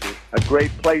chances. A great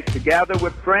place to gather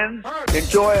with friends.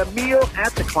 Enjoy a meal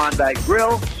at the Klondike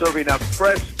Grill, serving up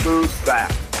fresh food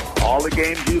fast. All the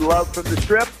games you love from the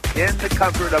Strip in the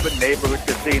comfort of a neighborhood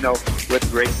casino with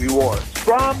great rewards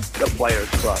from the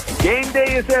Players Club. Game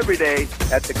day is every day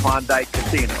at the Klondike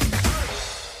Casino.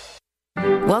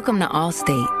 Welcome to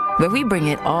Allstate, where we bring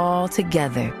it all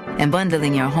together. And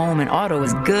bundling your home and auto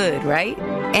is good, right?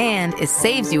 And it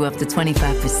saves you up to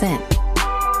 25%.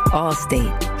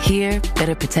 Allstate. Here,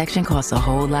 better protection costs a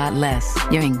whole lot less.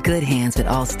 You're in good hands with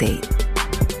Allstate.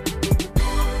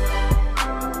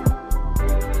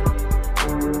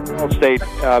 Allstate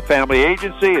Family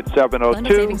Agency at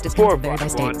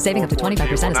 702-451-4209. Saving up to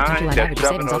 25% is countrywide average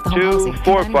savings off the home policy.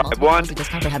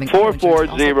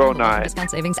 702-451-4409.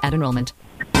 Discount savings at enrollment.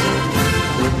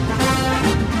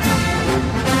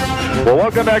 Well,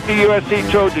 welcome back to USC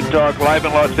Trojan Talk, live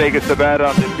in Las Vegas, Nevada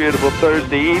on this beautiful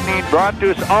Thursday evening, brought to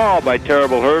us all by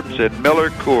Terrible Herbs and Miller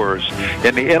Coors.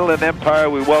 In the Inland Empire,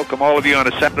 we welcome all of you on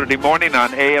a Saturday morning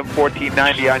on AM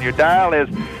 1490 on your dial as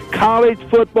college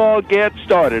football gets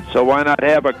started. So why not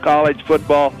have a college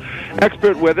football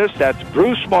expert with us? That's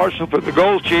Bruce Marshall for the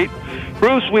Gold Sheet.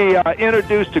 Bruce, we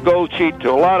introduced the Gold Sheet to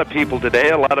a lot of people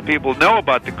today. A lot of people know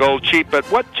about the Gold Sheet, but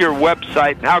what's your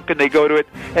website and how can they go to it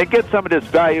and get some of this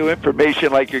value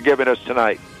information like you're giving us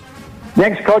tonight?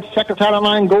 Thanks, Coach. Check us out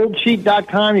online,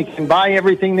 goldsheet.com. You can buy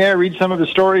everything there, read some of the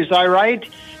stories I write.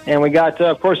 And we got,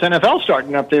 of course, NFL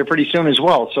starting up there pretty soon as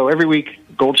well. So every week,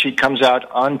 Gold Sheet comes out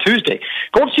on Tuesday.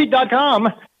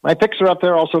 Goldsheet.com. My picks are up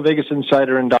there, also Vegas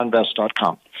Insider and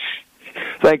DonBest.com.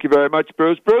 Thank you very much,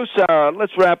 Bruce. Bruce,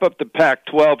 let's wrap up the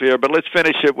Pac-12 here, but let's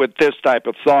finish it with this type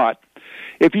of thought.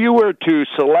 If you were to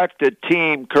select a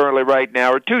team currently right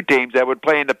now, or 2 teams that would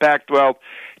play in the Pac-12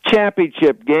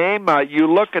 championship game,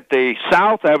 you look at the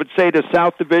South, I would say the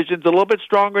South Division's a little bit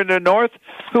stronger than the North.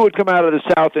 Who would come out of the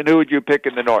South, and who would you pick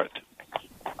in the North?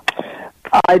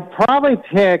 I'd probably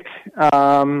pick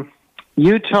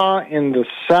Utah in the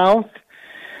South,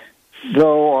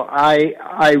 though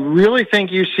I really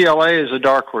think UCLA is a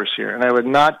dark horse here, and I would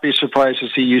not be surprised to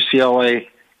see UCLA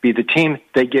be the team.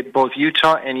 They get both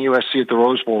Utah and USC at the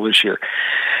Rose Bowl this year.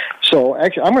 So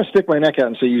actually, I'm going to stick my neck out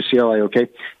and say UCLA, okay?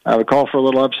 I would call for a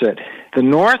little upset. The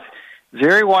North,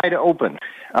 very wide open.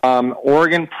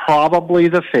 Oregon, probably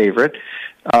the favorite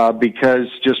because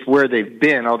just where they've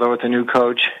been, although with the new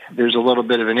coach, there's a little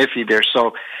bit of an iffy there.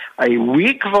 So a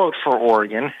weak vote for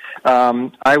Oregon.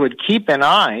 I would keep an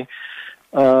eye.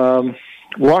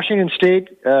 Washington State,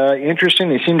 interesting.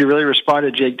 They seem to really respond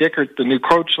to Jake Dickert, the new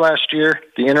coach last year.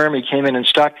 The interim, he came in and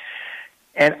stuck.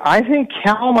 And I think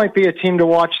Cal might be a team to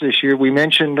watch this year. We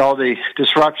mentioned all the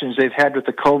disruptions they've had with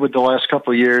the COVID the last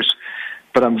couple of years,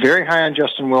 but I'm very high on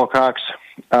Justin Wilcox.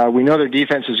 We know their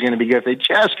defense is going to be good if they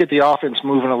just get the offense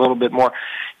moving a little bit more.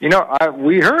 You know,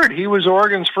 we heard he was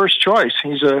Oregon's first choice.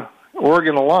 He's a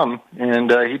Oregon alum,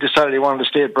 and he decided he wanted to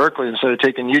stay at Berkeley instead of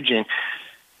taking Eugene.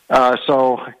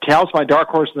 So Cal's my dark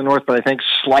horse in the North, but I think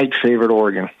slight favorite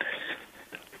Oregon.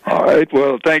 All right.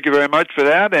 Well, thank you very much for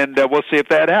that, and we'll see if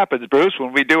that happens, Bruce.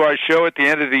 When we do our show at the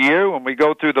end of the year, when we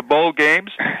go through the bowl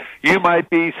games, you might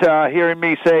be hearing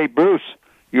me say, Bruce,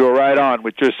 you were right on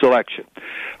with your selection.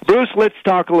 Bruce, let's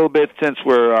talk a little bit since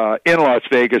we're in Las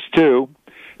Vegas, too.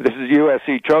 This is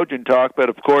USC Trojan Talk, but,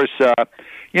 of course,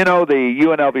 you know, the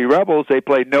UNLV Rebels, they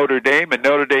play Notre Dame, and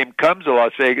Notre Dame comes to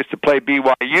Las Vegas to play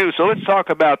BYU. So let's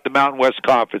talk about the Mountain West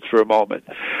Conference for a moment.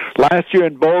 Last year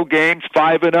in bowl games,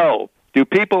 5-0. Do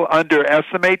people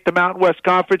underestimate the Mountain West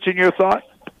Conference in your thought?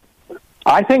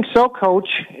 I think so, Coach,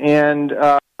 and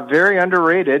very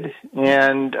underrated.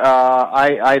 And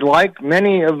I like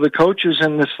many of the coaches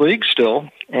in this league still.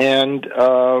 And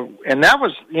that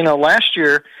was, you know, last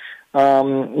year,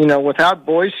 you know, without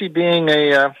Boise being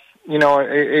a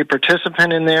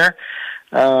participant in there,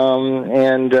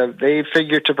 and they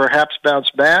figured to perhaps bounce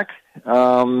back.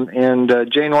 And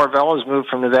Jay Norvell has moved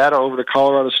from Nevada over to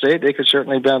Colorado State. They could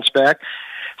certainly bounce back.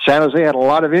 San Jose had a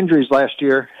lot of injuries last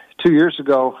year. 2 years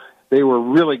ago, they were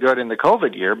really good in the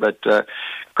COVID year, but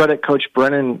credit Coach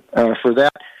Brennan for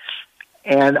that.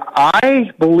 And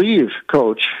I believe,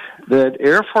 Coach, that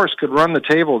Air Force could run the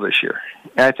table this year.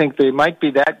 And I think they might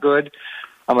be that good.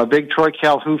 I'm a big Troy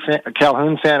Calhoun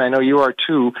fan. I know you are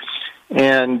too.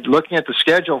 And looking at the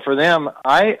schedule for them,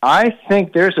 I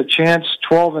think there's a chance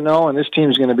 12-0, and this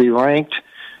team's going to be ranked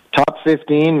top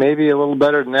 15, maybe a little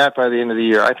better than that by the end of the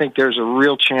year. I think there's a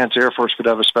real chance Air Force could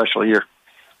have a special year.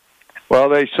 Well,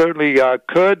 they certainly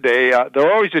could.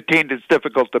 They're always a team that's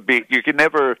difficult to beat. You can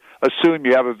never assume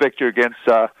you have a victory against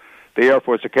the Air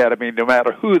Force Academy, no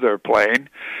matter who they're playing.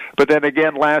 But then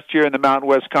again, last year in the Mountain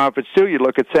West Conference, too, you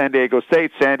look at San Diego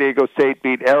State. San Diego State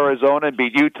beat Arizona and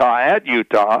beat Utah at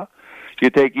Utah. You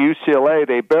take UCLA,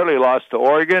 they barely lost to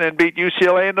Oregon and beat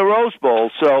UCLA in the Rose Bowl.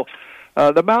 So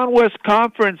the Mountain West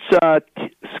Conference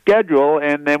schedule,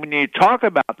 and then when you talk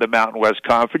about the Mountain West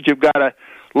Conference, you've got to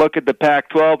look at the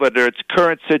Pac-12 under its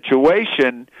current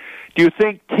situation. Do you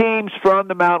think teams from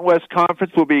the Mountain West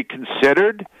Conference will be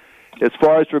considered as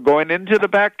far as we're going into the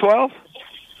Pac-12?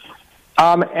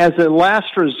 As a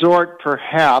last resort,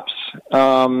 perhaps. We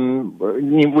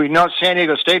know San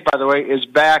Diego State, by the way, is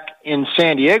back in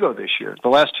San Diego this year. The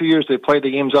last 2 years they played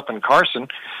the games up in Carson,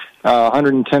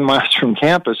 110 miles from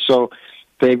campus. So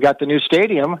they've got the new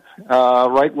stadium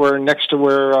right next to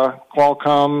where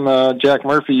Qualcomm Jack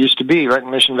Murphy used to be, right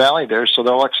in Mission Valley there. So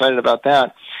they're all excited about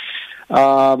that.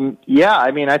 I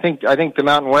think the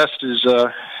Mountain West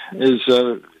is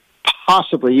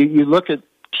possibly. You look at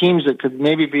teams that could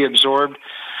maybe be absorbed.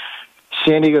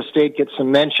 San Diego State gets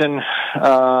some mention,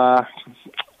 but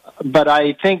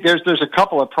I think there's a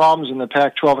couple of problems in the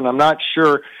Pac-12, and I'm not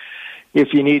sure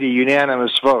if you need a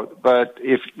unanimous vote. But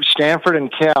if Stanford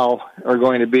and Cal are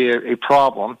going to be a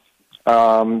problem,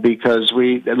 because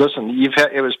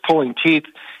it was pulling teeth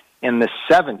in the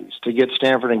 70s to get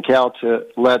Stanford and Cal to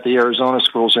let the Arizona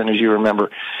schools in, as you remember.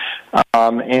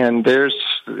 And there's,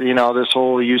 this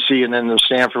whole UC and then the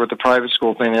Stanford with the private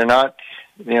school thing. They're not,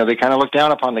 they kind of look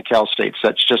down upon the Cal States.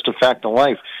 That's just a fact of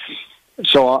life.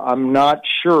 So I'm not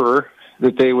sure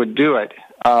that they would do it.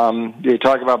 They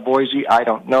talk about Boise. I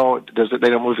don't know. They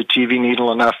don't move the TV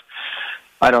needle enough.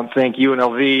 I don't think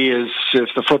UNLV is, if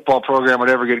the football program would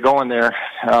ever get going there,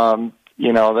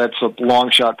 that's a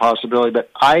long shot possibility. But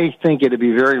I think it'd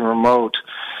be very remote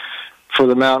for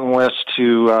the Mountain West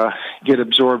to get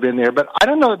absorbed in there. But I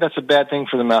don't know that that's a bad thing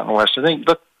for the Mountain West. I think,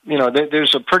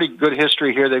 there's a pretty good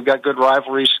history here. They've got good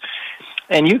rivalries.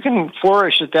 And you can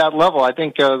flourish at that level. I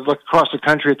think look across the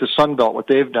country at the Sun Belt, what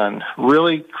they've done.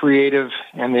 Really creative,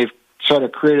 and they've sort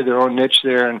of created their own niche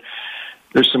there. And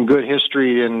there's some good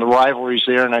history and the rivalries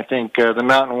there. And I think the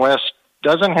Mountain West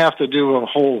doesn't have to do a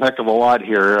whole heck of a lot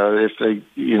here if they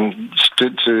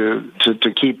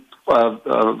to keep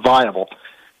viable.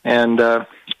 And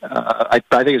I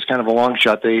think it's kind of a long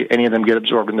shot any of them get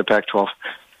absorbed in the Pac-12.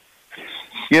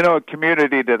 A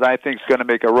community that I think is going to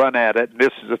make a run at it, and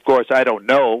this is, of course, I don't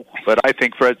know, but I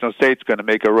think Fresno State's going to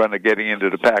make a run at getting into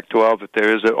the Pac-12 if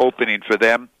there is an opening for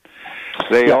them.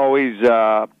 They always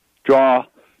draw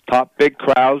top big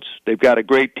crowds. They've got a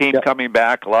great team coming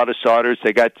back, a lot of starters.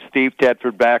 They got Steve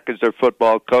Tedford back as their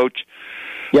football coach.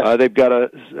 They've got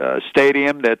a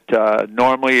stadium that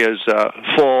normally is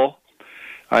full.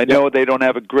 I know they don't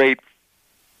have a great,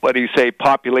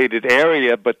 populated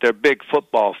area, but they're big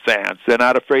football fans. They're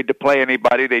not afraid to play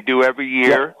anybody. They do every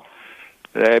year.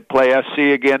 They play SC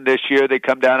again this year. They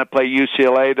come down and play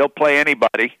UCLA. They'll play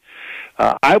anybody.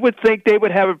 I would think they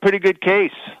would have a pretty good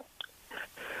case.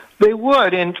 They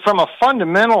would, and from a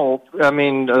fundamental,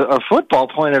 a football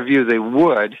point of view, they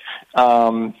would.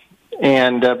 And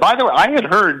by the way, I had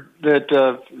heard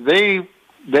that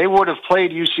they would have played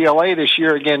UCLA this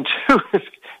year again too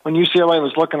when UCLA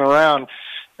was looking around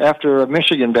after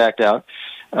Michigan backed out.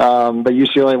 But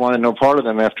UCLA wanted no part of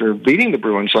them after beating the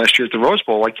Bruins last year at the Rose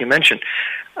Bowl, like you mentioned.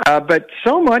 But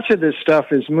so much of this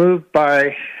stuff is moved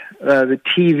by the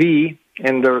TV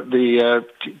and the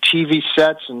TV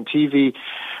sets and TV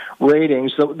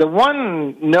ratings. The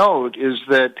one note is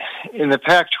that in the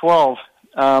Pac-12,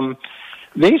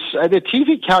 the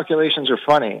TV calculations are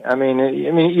funny. I mean,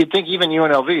 you'd think even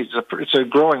UNLV, it's a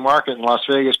growing market in Las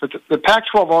Vegas, but the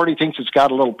Pac-12 already thinks it's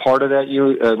got a little part of that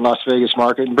Las Vegas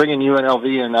market, and bringing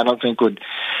UNLV in, I don't think would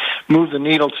move the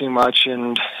needle too much.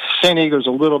 And San Diego's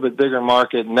a little bit bigger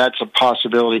market, and that's a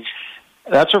possibility.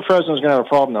 That's where Fresno's going to have a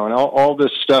problem, though. And all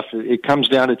this stuff, it comes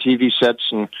down to TV sets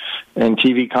and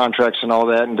TV contracts and all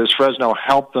that. And does Fresno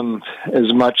help them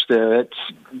as much there?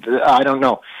 I don't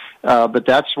know. But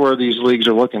that's where these leagues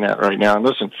are looking at right now. And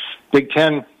listen, Big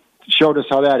Ten showed us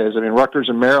how that is. Rutgers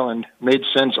and Maryland made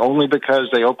sense only because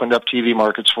they opened up TV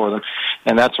markets for them,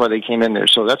 and that's why they came in there.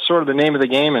 So that's sort of the name of the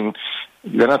game, and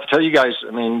I'm going to have to tell you guys,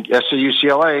 SC,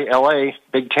 UCLA, LA,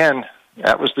 Big Ten,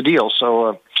 that was the deal.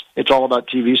 So it's all about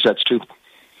TV sets, too.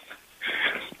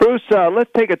 Bruce, let's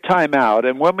take a timeout,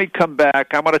 and when we come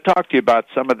back, I'm going to talk to you about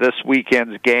some of this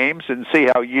weekend's games and see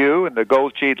how you and the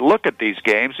Gold Sheet look at these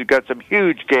games. We've got some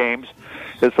huge games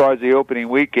as far as the opening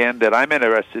weekend that I'm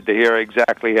interested to hear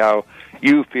exactly how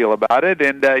you feel about it,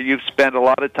 and you've spent a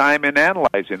lot of time in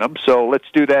analyzing them. So let's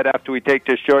do that after we take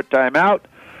this short timeout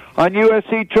on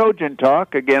USC Trojan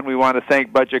Talk. Again, we want to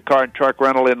thank Budget Car and Truck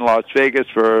Rental in Las Vegas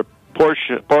for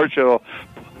partial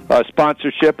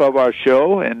sponsorship of our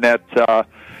show, and that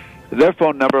their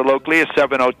phone number locally is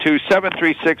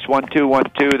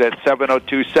 702-736-1212. That's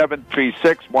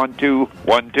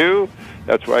 702-736-1212.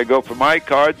 That's where I go for my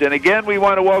cards. And again, we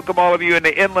want to welcome all of you in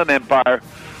the Inland Empire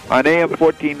on AM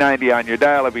 1490 on your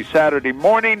dial every Saturday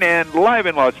morning and live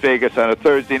in Las Vegas on a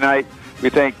Thursday night. We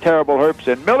thank Terrible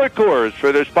Herbst and Miller Coors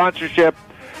for their sponsorship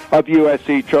of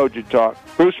USC Trojan Talk.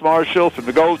 Bruce Marshall from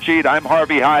the Gold Sheet. I'm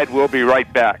Harvey Hyde. We'll be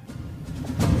right back.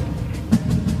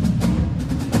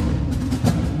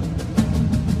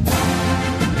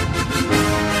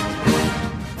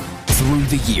 Through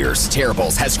the years,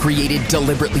 Terribles has created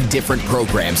deliberately different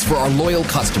programs for our loyal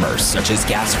customers, such as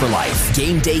Gas for Life,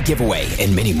 Game Day Giveaway,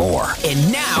 and many more. And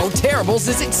now, Terribles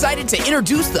is excited to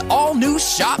introduce the all-new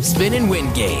Shop, Spin, and Win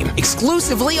game,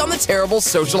 exclusively on the Terribles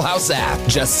Social House app.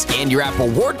 Just scan your app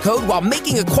reward code while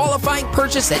making a qualifying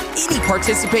purchase at any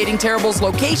participating Terribles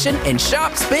location and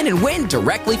shop, spin, and win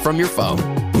directly from your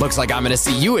phone. Looks like I'm going to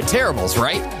see you at Terribles,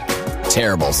 right?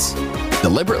 Terribles.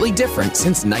 Deliberately different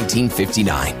since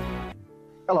 1959.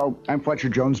 Hello, I'm Fletcher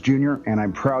Jones Jr., and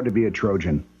I'm proud to be a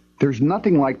Trojan. There's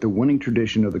nothing like the winning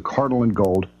tradition of the Cardinal and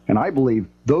Gold, and I believe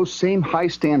those same high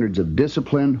standards of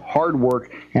discipline, hard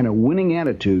work, and a winning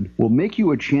attitude will make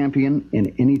you a champion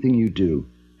in anything you do.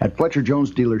 At Fletcher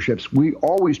Jones dealerships, we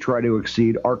always try to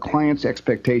exceed our clients'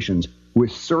 expectations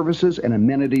with services and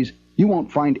amenities you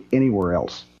won't find anywhere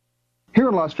else. Here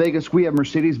in Las Vegas, we have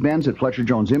Mercedes-Benz at Fletcher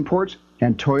Jones Imports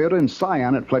and Toyota and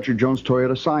Scion at Fletcher Jones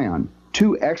Toyota Scion.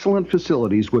 Two excellent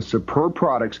facilities with superb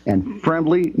products and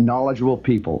friendly, knowledgeable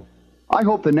people. I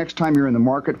hope the next time you're in the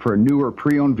market for a new or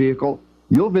pre-owned vehicle,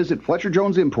 you'll visit Fletcher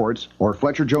Jones Imports or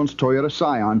Fletcher Jones Toyota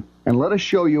Scion and let us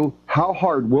show you how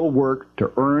hard we'll work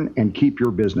to earn and keep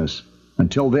your business.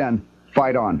 Until then,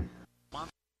 fight on.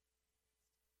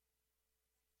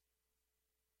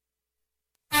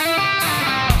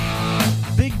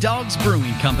 Big Dogs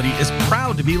Brewing Company is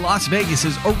proud to be Las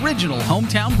Vegas's original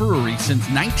hometown brewery since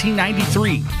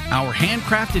 1993. Our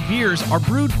handcrafted beers are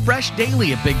brewed fresh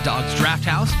daily at Big Dogs Draft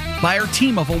House by our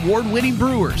team of award-winning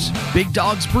brewers. Big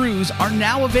Dogs brews are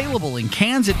now available in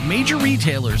cans at major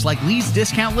retailers like Lee's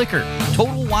Discount Liquor,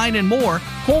 Total Wine and More,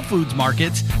 Whole Foods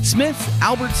Markets, Smith's,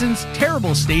 Albertsons,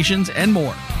 Terrible Stations, and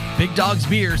more. Big Dogs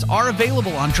beers are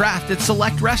available on draft at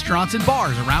select restaurants and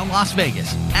bars around Las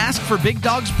Vegas. Ask for Big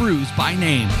Dogs Brews by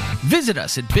name. Visit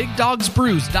us at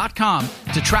BigDogsBrews.com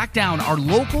to track down our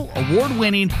local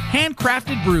award-winning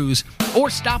handcrafted brews or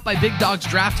stop by Big Dogs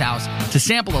Draft House to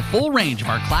sample a full range of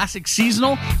our classic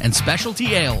seasonal and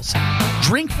specialty ales.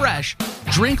 Drink fresh,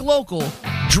 drink local,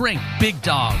 drink Big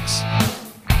Dogs.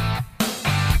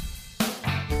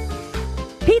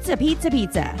 Pizza, pizza,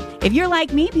 pizza. If you're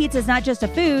like me, pizza's not just a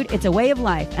food, it's a way of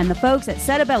life, and the folks at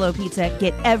Settebello Pizza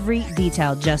get every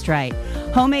detail just right.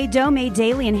 Homemade dough made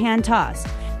daily and hand-tossed.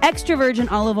 Extra virgin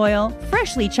olive oil,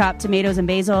 freshly chopped tomatoes and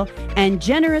basil, and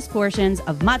generous portions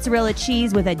of mozzarella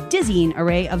cheese with a dizzying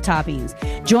array of toppings.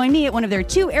 Join me at one of their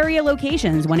 2 area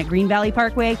locations, one at Green Valley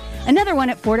Parkway, another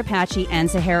one at Fort Apache and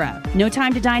Sahara. No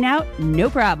time to dine out? No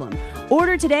problem.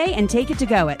 Order today and take it to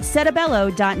go at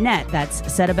settebello.net. That's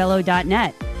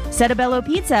settebello.net. Settebello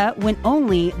Pizza, when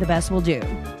only the best will do.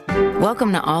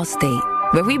 Welcome to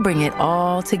Allstate, where we bring it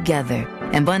all together.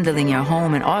 And bundling your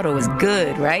home and auto is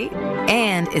good, right?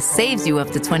 And it saves you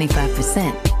up to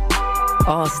 25%.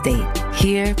 Allstate.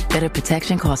 Here, better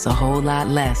protection costs a whole lot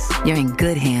less. You're in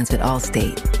good hands with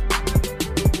Allstate.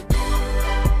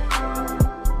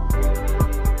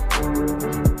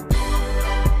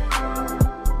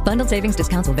 Bundled savings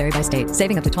discounts will vary by state.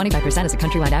 Saving up to 25% is a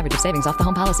countrywide average of savings off the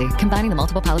home policy. Combining the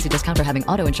multiple policy discount for having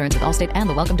auto insurance with Allstate and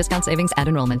the welcome discount savings at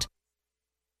enrollment.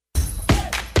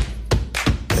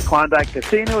 The Klondike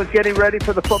Casino is getting ready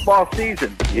for the football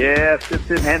season. Yes, it's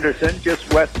in Henderson,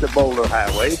 just west of Boulder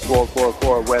Highway,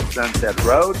 444 West Sunset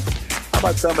Road. How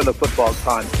about some of the football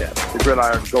contests? The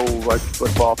Gridiron Gold Rush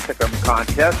Football Pick'em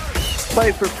Contest.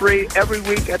 Play for free every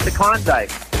week at the Klondike.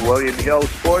 The William Hill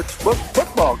Sports Book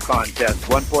Football Contest.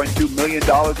 $1.2 million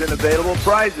in available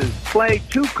prizes. Play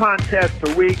 2 contests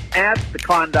per week at the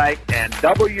Klondike and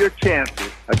double your chances.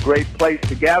 A great place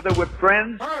to gather with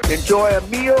friends. Enjoy a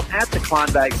meal at the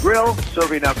Klondike Grill,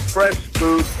 serving up fresh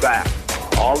food fast.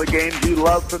 All the games you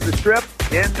love from the Strip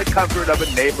in the comfort of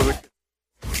a neighborhood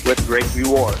with great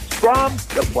rewards from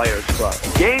the Players Club.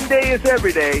 Game day is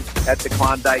every day at the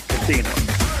Klondike Casino.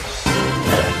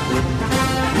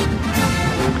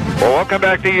 Well, welcome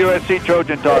back to USC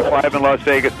Trojan Talk live in Las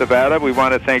Vegas, Nevada. We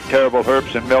want to thank Terrible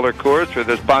Herbst and Miller Coors for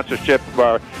the sponsorship of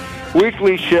our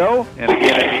weekly show. And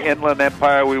again, in the Inland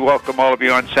Empire, we welcome all of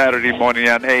you on Saturday morning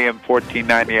on AM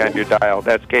 1490 on your dial.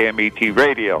 That's KMET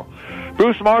Radio.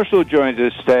 Bruce Marshall joins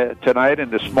us tonight and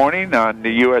this morning on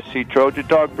the USC Trojan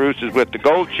Talk. Bruce is with the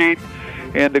Gold Sheet,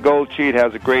 and the Gold Sheet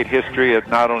has a great history of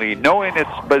not only knowing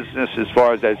its business as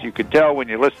far as you can tell when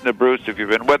you listen to Bruce, if you've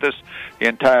been with us the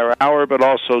entire hour, but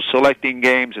also selecting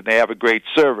games, and they have a great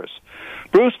service.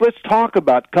 Bruce, let's talk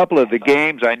about a couple of the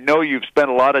games. I know you've spent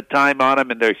a lot of time on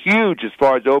them, and they're huge as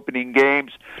far as opening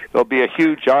games. There'll be a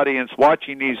huge audience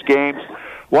watching these games.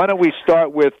 Why don't we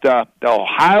start with the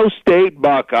Ohio State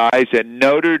Buckeyes and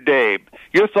Notre Dame?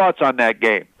 Your thoughts on that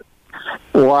game?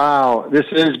 Wow, this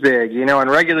is big. You know, in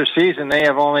regular season, they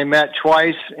have only met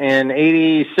twice in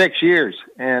 86 years,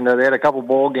 and they had a couple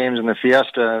bowl games in the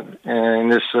Fiesta in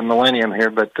this millennium here,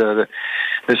 but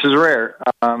this is rare.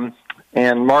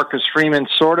 And Marcus Freeman,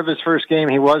 sort of his first game,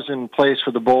 he was in place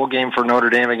for the bowl game for Notre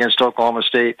Dame against Oklahoma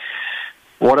State.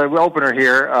 What an opener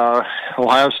here.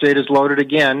 Ohio State is loaded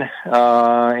again,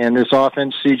 and this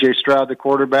offense, C.J. Stroud, the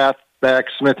quarterback,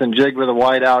 Smith and Jigba, the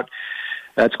wideout.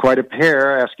 That's quite a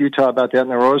pair. Ask Utah about that in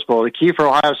the Rose Bowl. The key for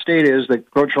Ohio State is that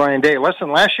Coach Ryan Day.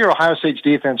 Listen, last year Ohio State's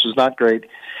defense was not great,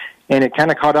 and it kind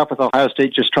of caught up with Ohio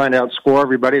State just trying to outscore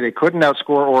everybody. They couldn't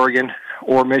outscore Oregon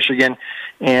or Michigan,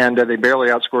 and they barely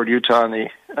outscored Utah in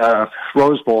the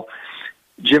Rose Bowl.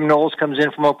 Jim Knowles comes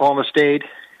in from Oklahoma State,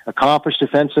 accomplished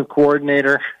defensive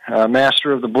coordinator,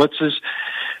 master of the blitzes.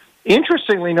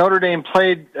 Interestingly, Notre Dame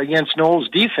played against Knowles'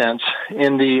 defense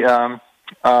in the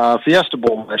Fiesta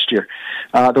Bowl last year,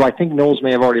 though I think Knowles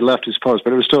may have already left his post,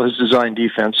 but it was still his design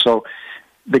defense. So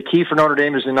the key for Notre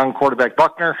Dame is the young quarterback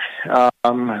Buckner,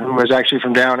 who was actually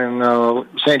from down in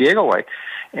San Diego way,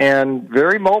 and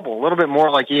very mobile, a little bit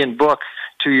more like Ian Book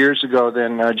 2 years ago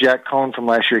than Jack Cohn from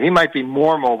last year. He might be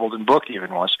more mobile than Book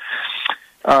even was.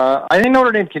 I think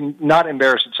Notre Dame can not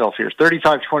embarrass itself here.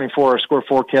 35-24, score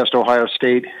forecast Ohio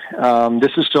State.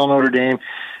 This is still Notre Dame.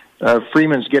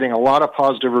 Freeman's getting a lot of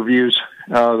positive reviews.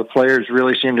 The players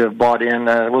really seem to have bought in.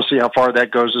 We'll see how far that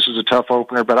goes. This is a tough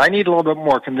opener, but I need a little bit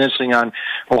more convincing on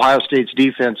Ohio State's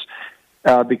defense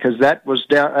because that was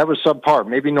subpar.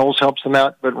 Maybe Knowles helps them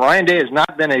out, but Ryan Day has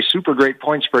not been a super great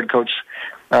point spread coach.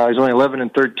 He's only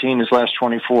 11-13 his last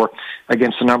 24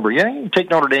 against the number. Yeah, you can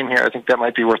take Notre Dame here. I think that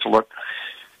might be worth a look.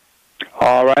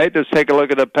 All right, let's take a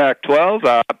look at the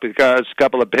Pac-12 because a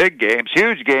couple of big games,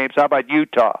 huge games. How about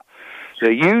Utah?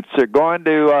 The Utes are going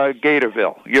to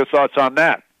Gatorville. Your thoughts on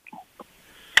that?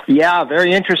 Yeah,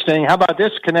 very interesting. How about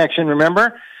this connection?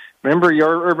 Remember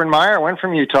your Urban Meyer went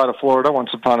from Utah to Florida once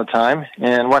upon a time.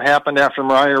 And what happened after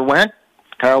Meyer went?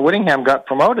 Kyle Whittingham got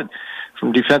promoted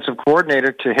from defensive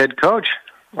coordinator to head coach.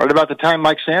 Right about the time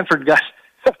Mike Sanford got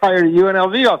hired at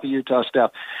UNLV off the Utah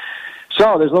staff.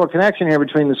 So there's a little connection here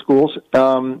between the schools.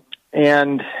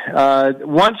 And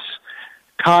once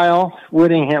Kyle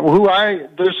Whittingham,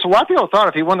 there's a lot of people thought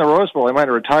if he won the Rose Bowl, he might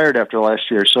have retired after last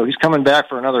year. So he's coming back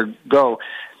for another go.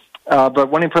 But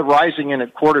when he put Rising in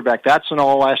at quarterback, that's when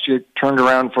all last year turned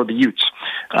around for the Utes.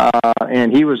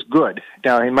 And he was good.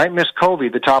 Now, he might miss Covey,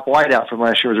 the top wideout from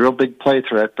last year. It was a real big play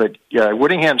threat. But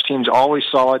Whittingham's team's always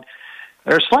solid.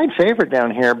 They're a slight favorite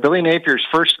down here. Billy Napier's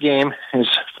first game, his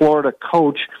Florida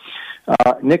coach,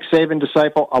 Nick Saban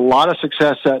disciple, a lot of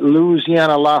success at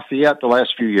Louisiana Lafayette the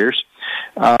last few years.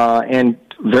 And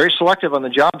very selective on the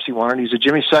jobs he wanted. He's a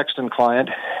Jimmy Sexton client.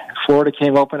 Florida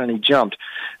came open and he jumped.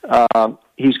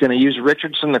 He's going to use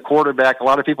Richardson, the quarterback. A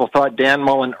lot of people thought Dan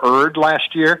Mullen erred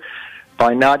last year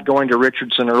by not going to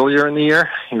Richardson earlier in the year.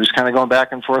 He was kind of going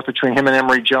back and forth between him and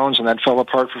Emory Jones, and that fell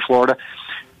apart for Florida.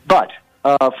 But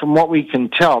from what we can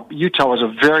tell, Utah was a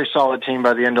very solid team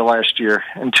by the end of last year.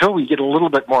 Until we get a little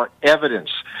bit more evidence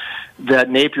that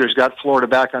Napier's got Florida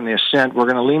back on the ascent, we're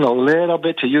going to lean a little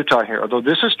bit to Utah here, although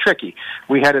this is tricky.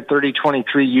 We had it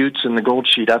 30-23 Utes in the Gold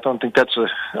Sheet. I don't think that's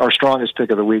our strongest pick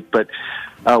of the week, but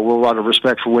we'll a lot of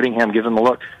respect for Whittingham. Give him a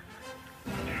look.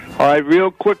 All right,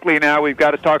 real quickly now, we've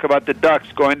got to talk about the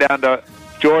Ducks going down to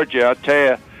Georgia. I'll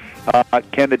tell you,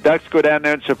 can the Ducks go down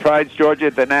there and surprise Georgia,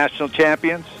 the national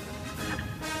champions?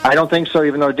 I don't think so,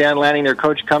 even though Dan Lanning, their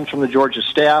coach, comes from the Georgia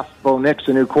staff. Bo Nix,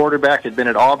 the new quarterback, had been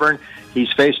at Auburn.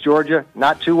 He's faced Georgia,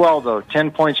 not too well, though.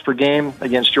 10 points per game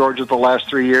against Georgia the last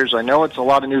 3 years. I know it's a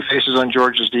lot of new faces on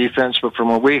Georgia's defense, but from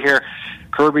what we hear,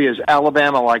 Kirby is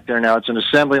Alabama-like there now. It's an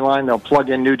assembly line. They'll plug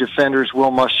in new defenders.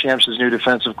 Will Muschamp's his new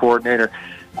defensive coordinator.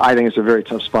 I think it's a very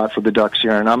tough spot for the Ducks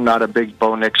here, and I'm not a big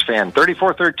Bo Nix fan.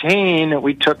 34-13,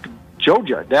 we took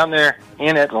Georgia down there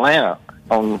in Atlanta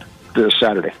on this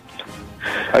Saturday.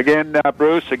 Again,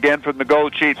 Bruce, again from the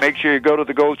Gold Sheet. Make sure you go to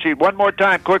the Gold Sheet. One more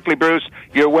time, quickly, Bruce,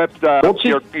 your web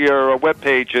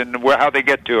page and how they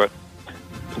get to it.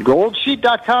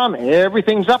 Goldsheet.com.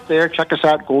 Everything's up there. Check us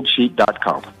out,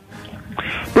 goldsheet.com.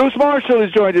 Bruce Marshall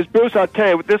has joined us. Bruce, I'll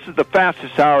tell you, this is the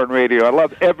fastest hour in radio. I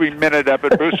love every minute of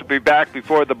it. Bruce will be back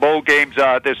before the bowl games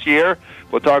this year.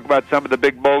 We'll talk about some of the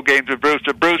big bowl games with Bruce.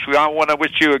 So, Bruce, we all want to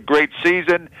wish you a great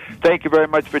season. Thank you very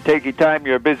much for taking time.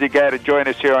 You're a busy guy to join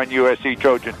us here on USC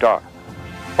Trojan Talk.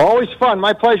 Always fun.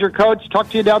 My pleasure, Coach. Talk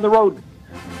to you down the road.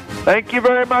 Thank you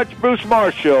very much, Bruce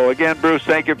Marshall. Again, Bruce,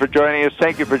 thank you for joining us.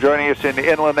 Thank you for joining us in the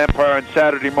Inland Empire on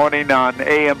Saturday morning on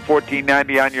AM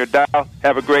 1490 on your dial.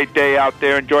 Have a great day out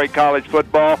there. Enjoy college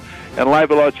football. And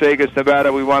live in Las Vegas,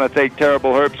 Nevada, we want to thank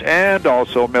Terrible Herbst and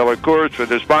also Miller Coors for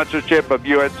their sponsorship of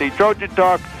USC Trojan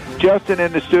Talk. Justin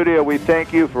in the studio, we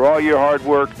thank you for all your hard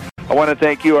work. I want to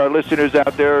thank you, our listeners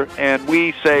out there, and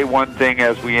we say one thing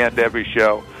as we end every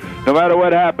show. No matter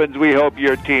what happens, we hope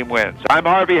your team wins. I'm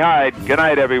Harvey Hyde. Good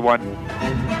night, everyone.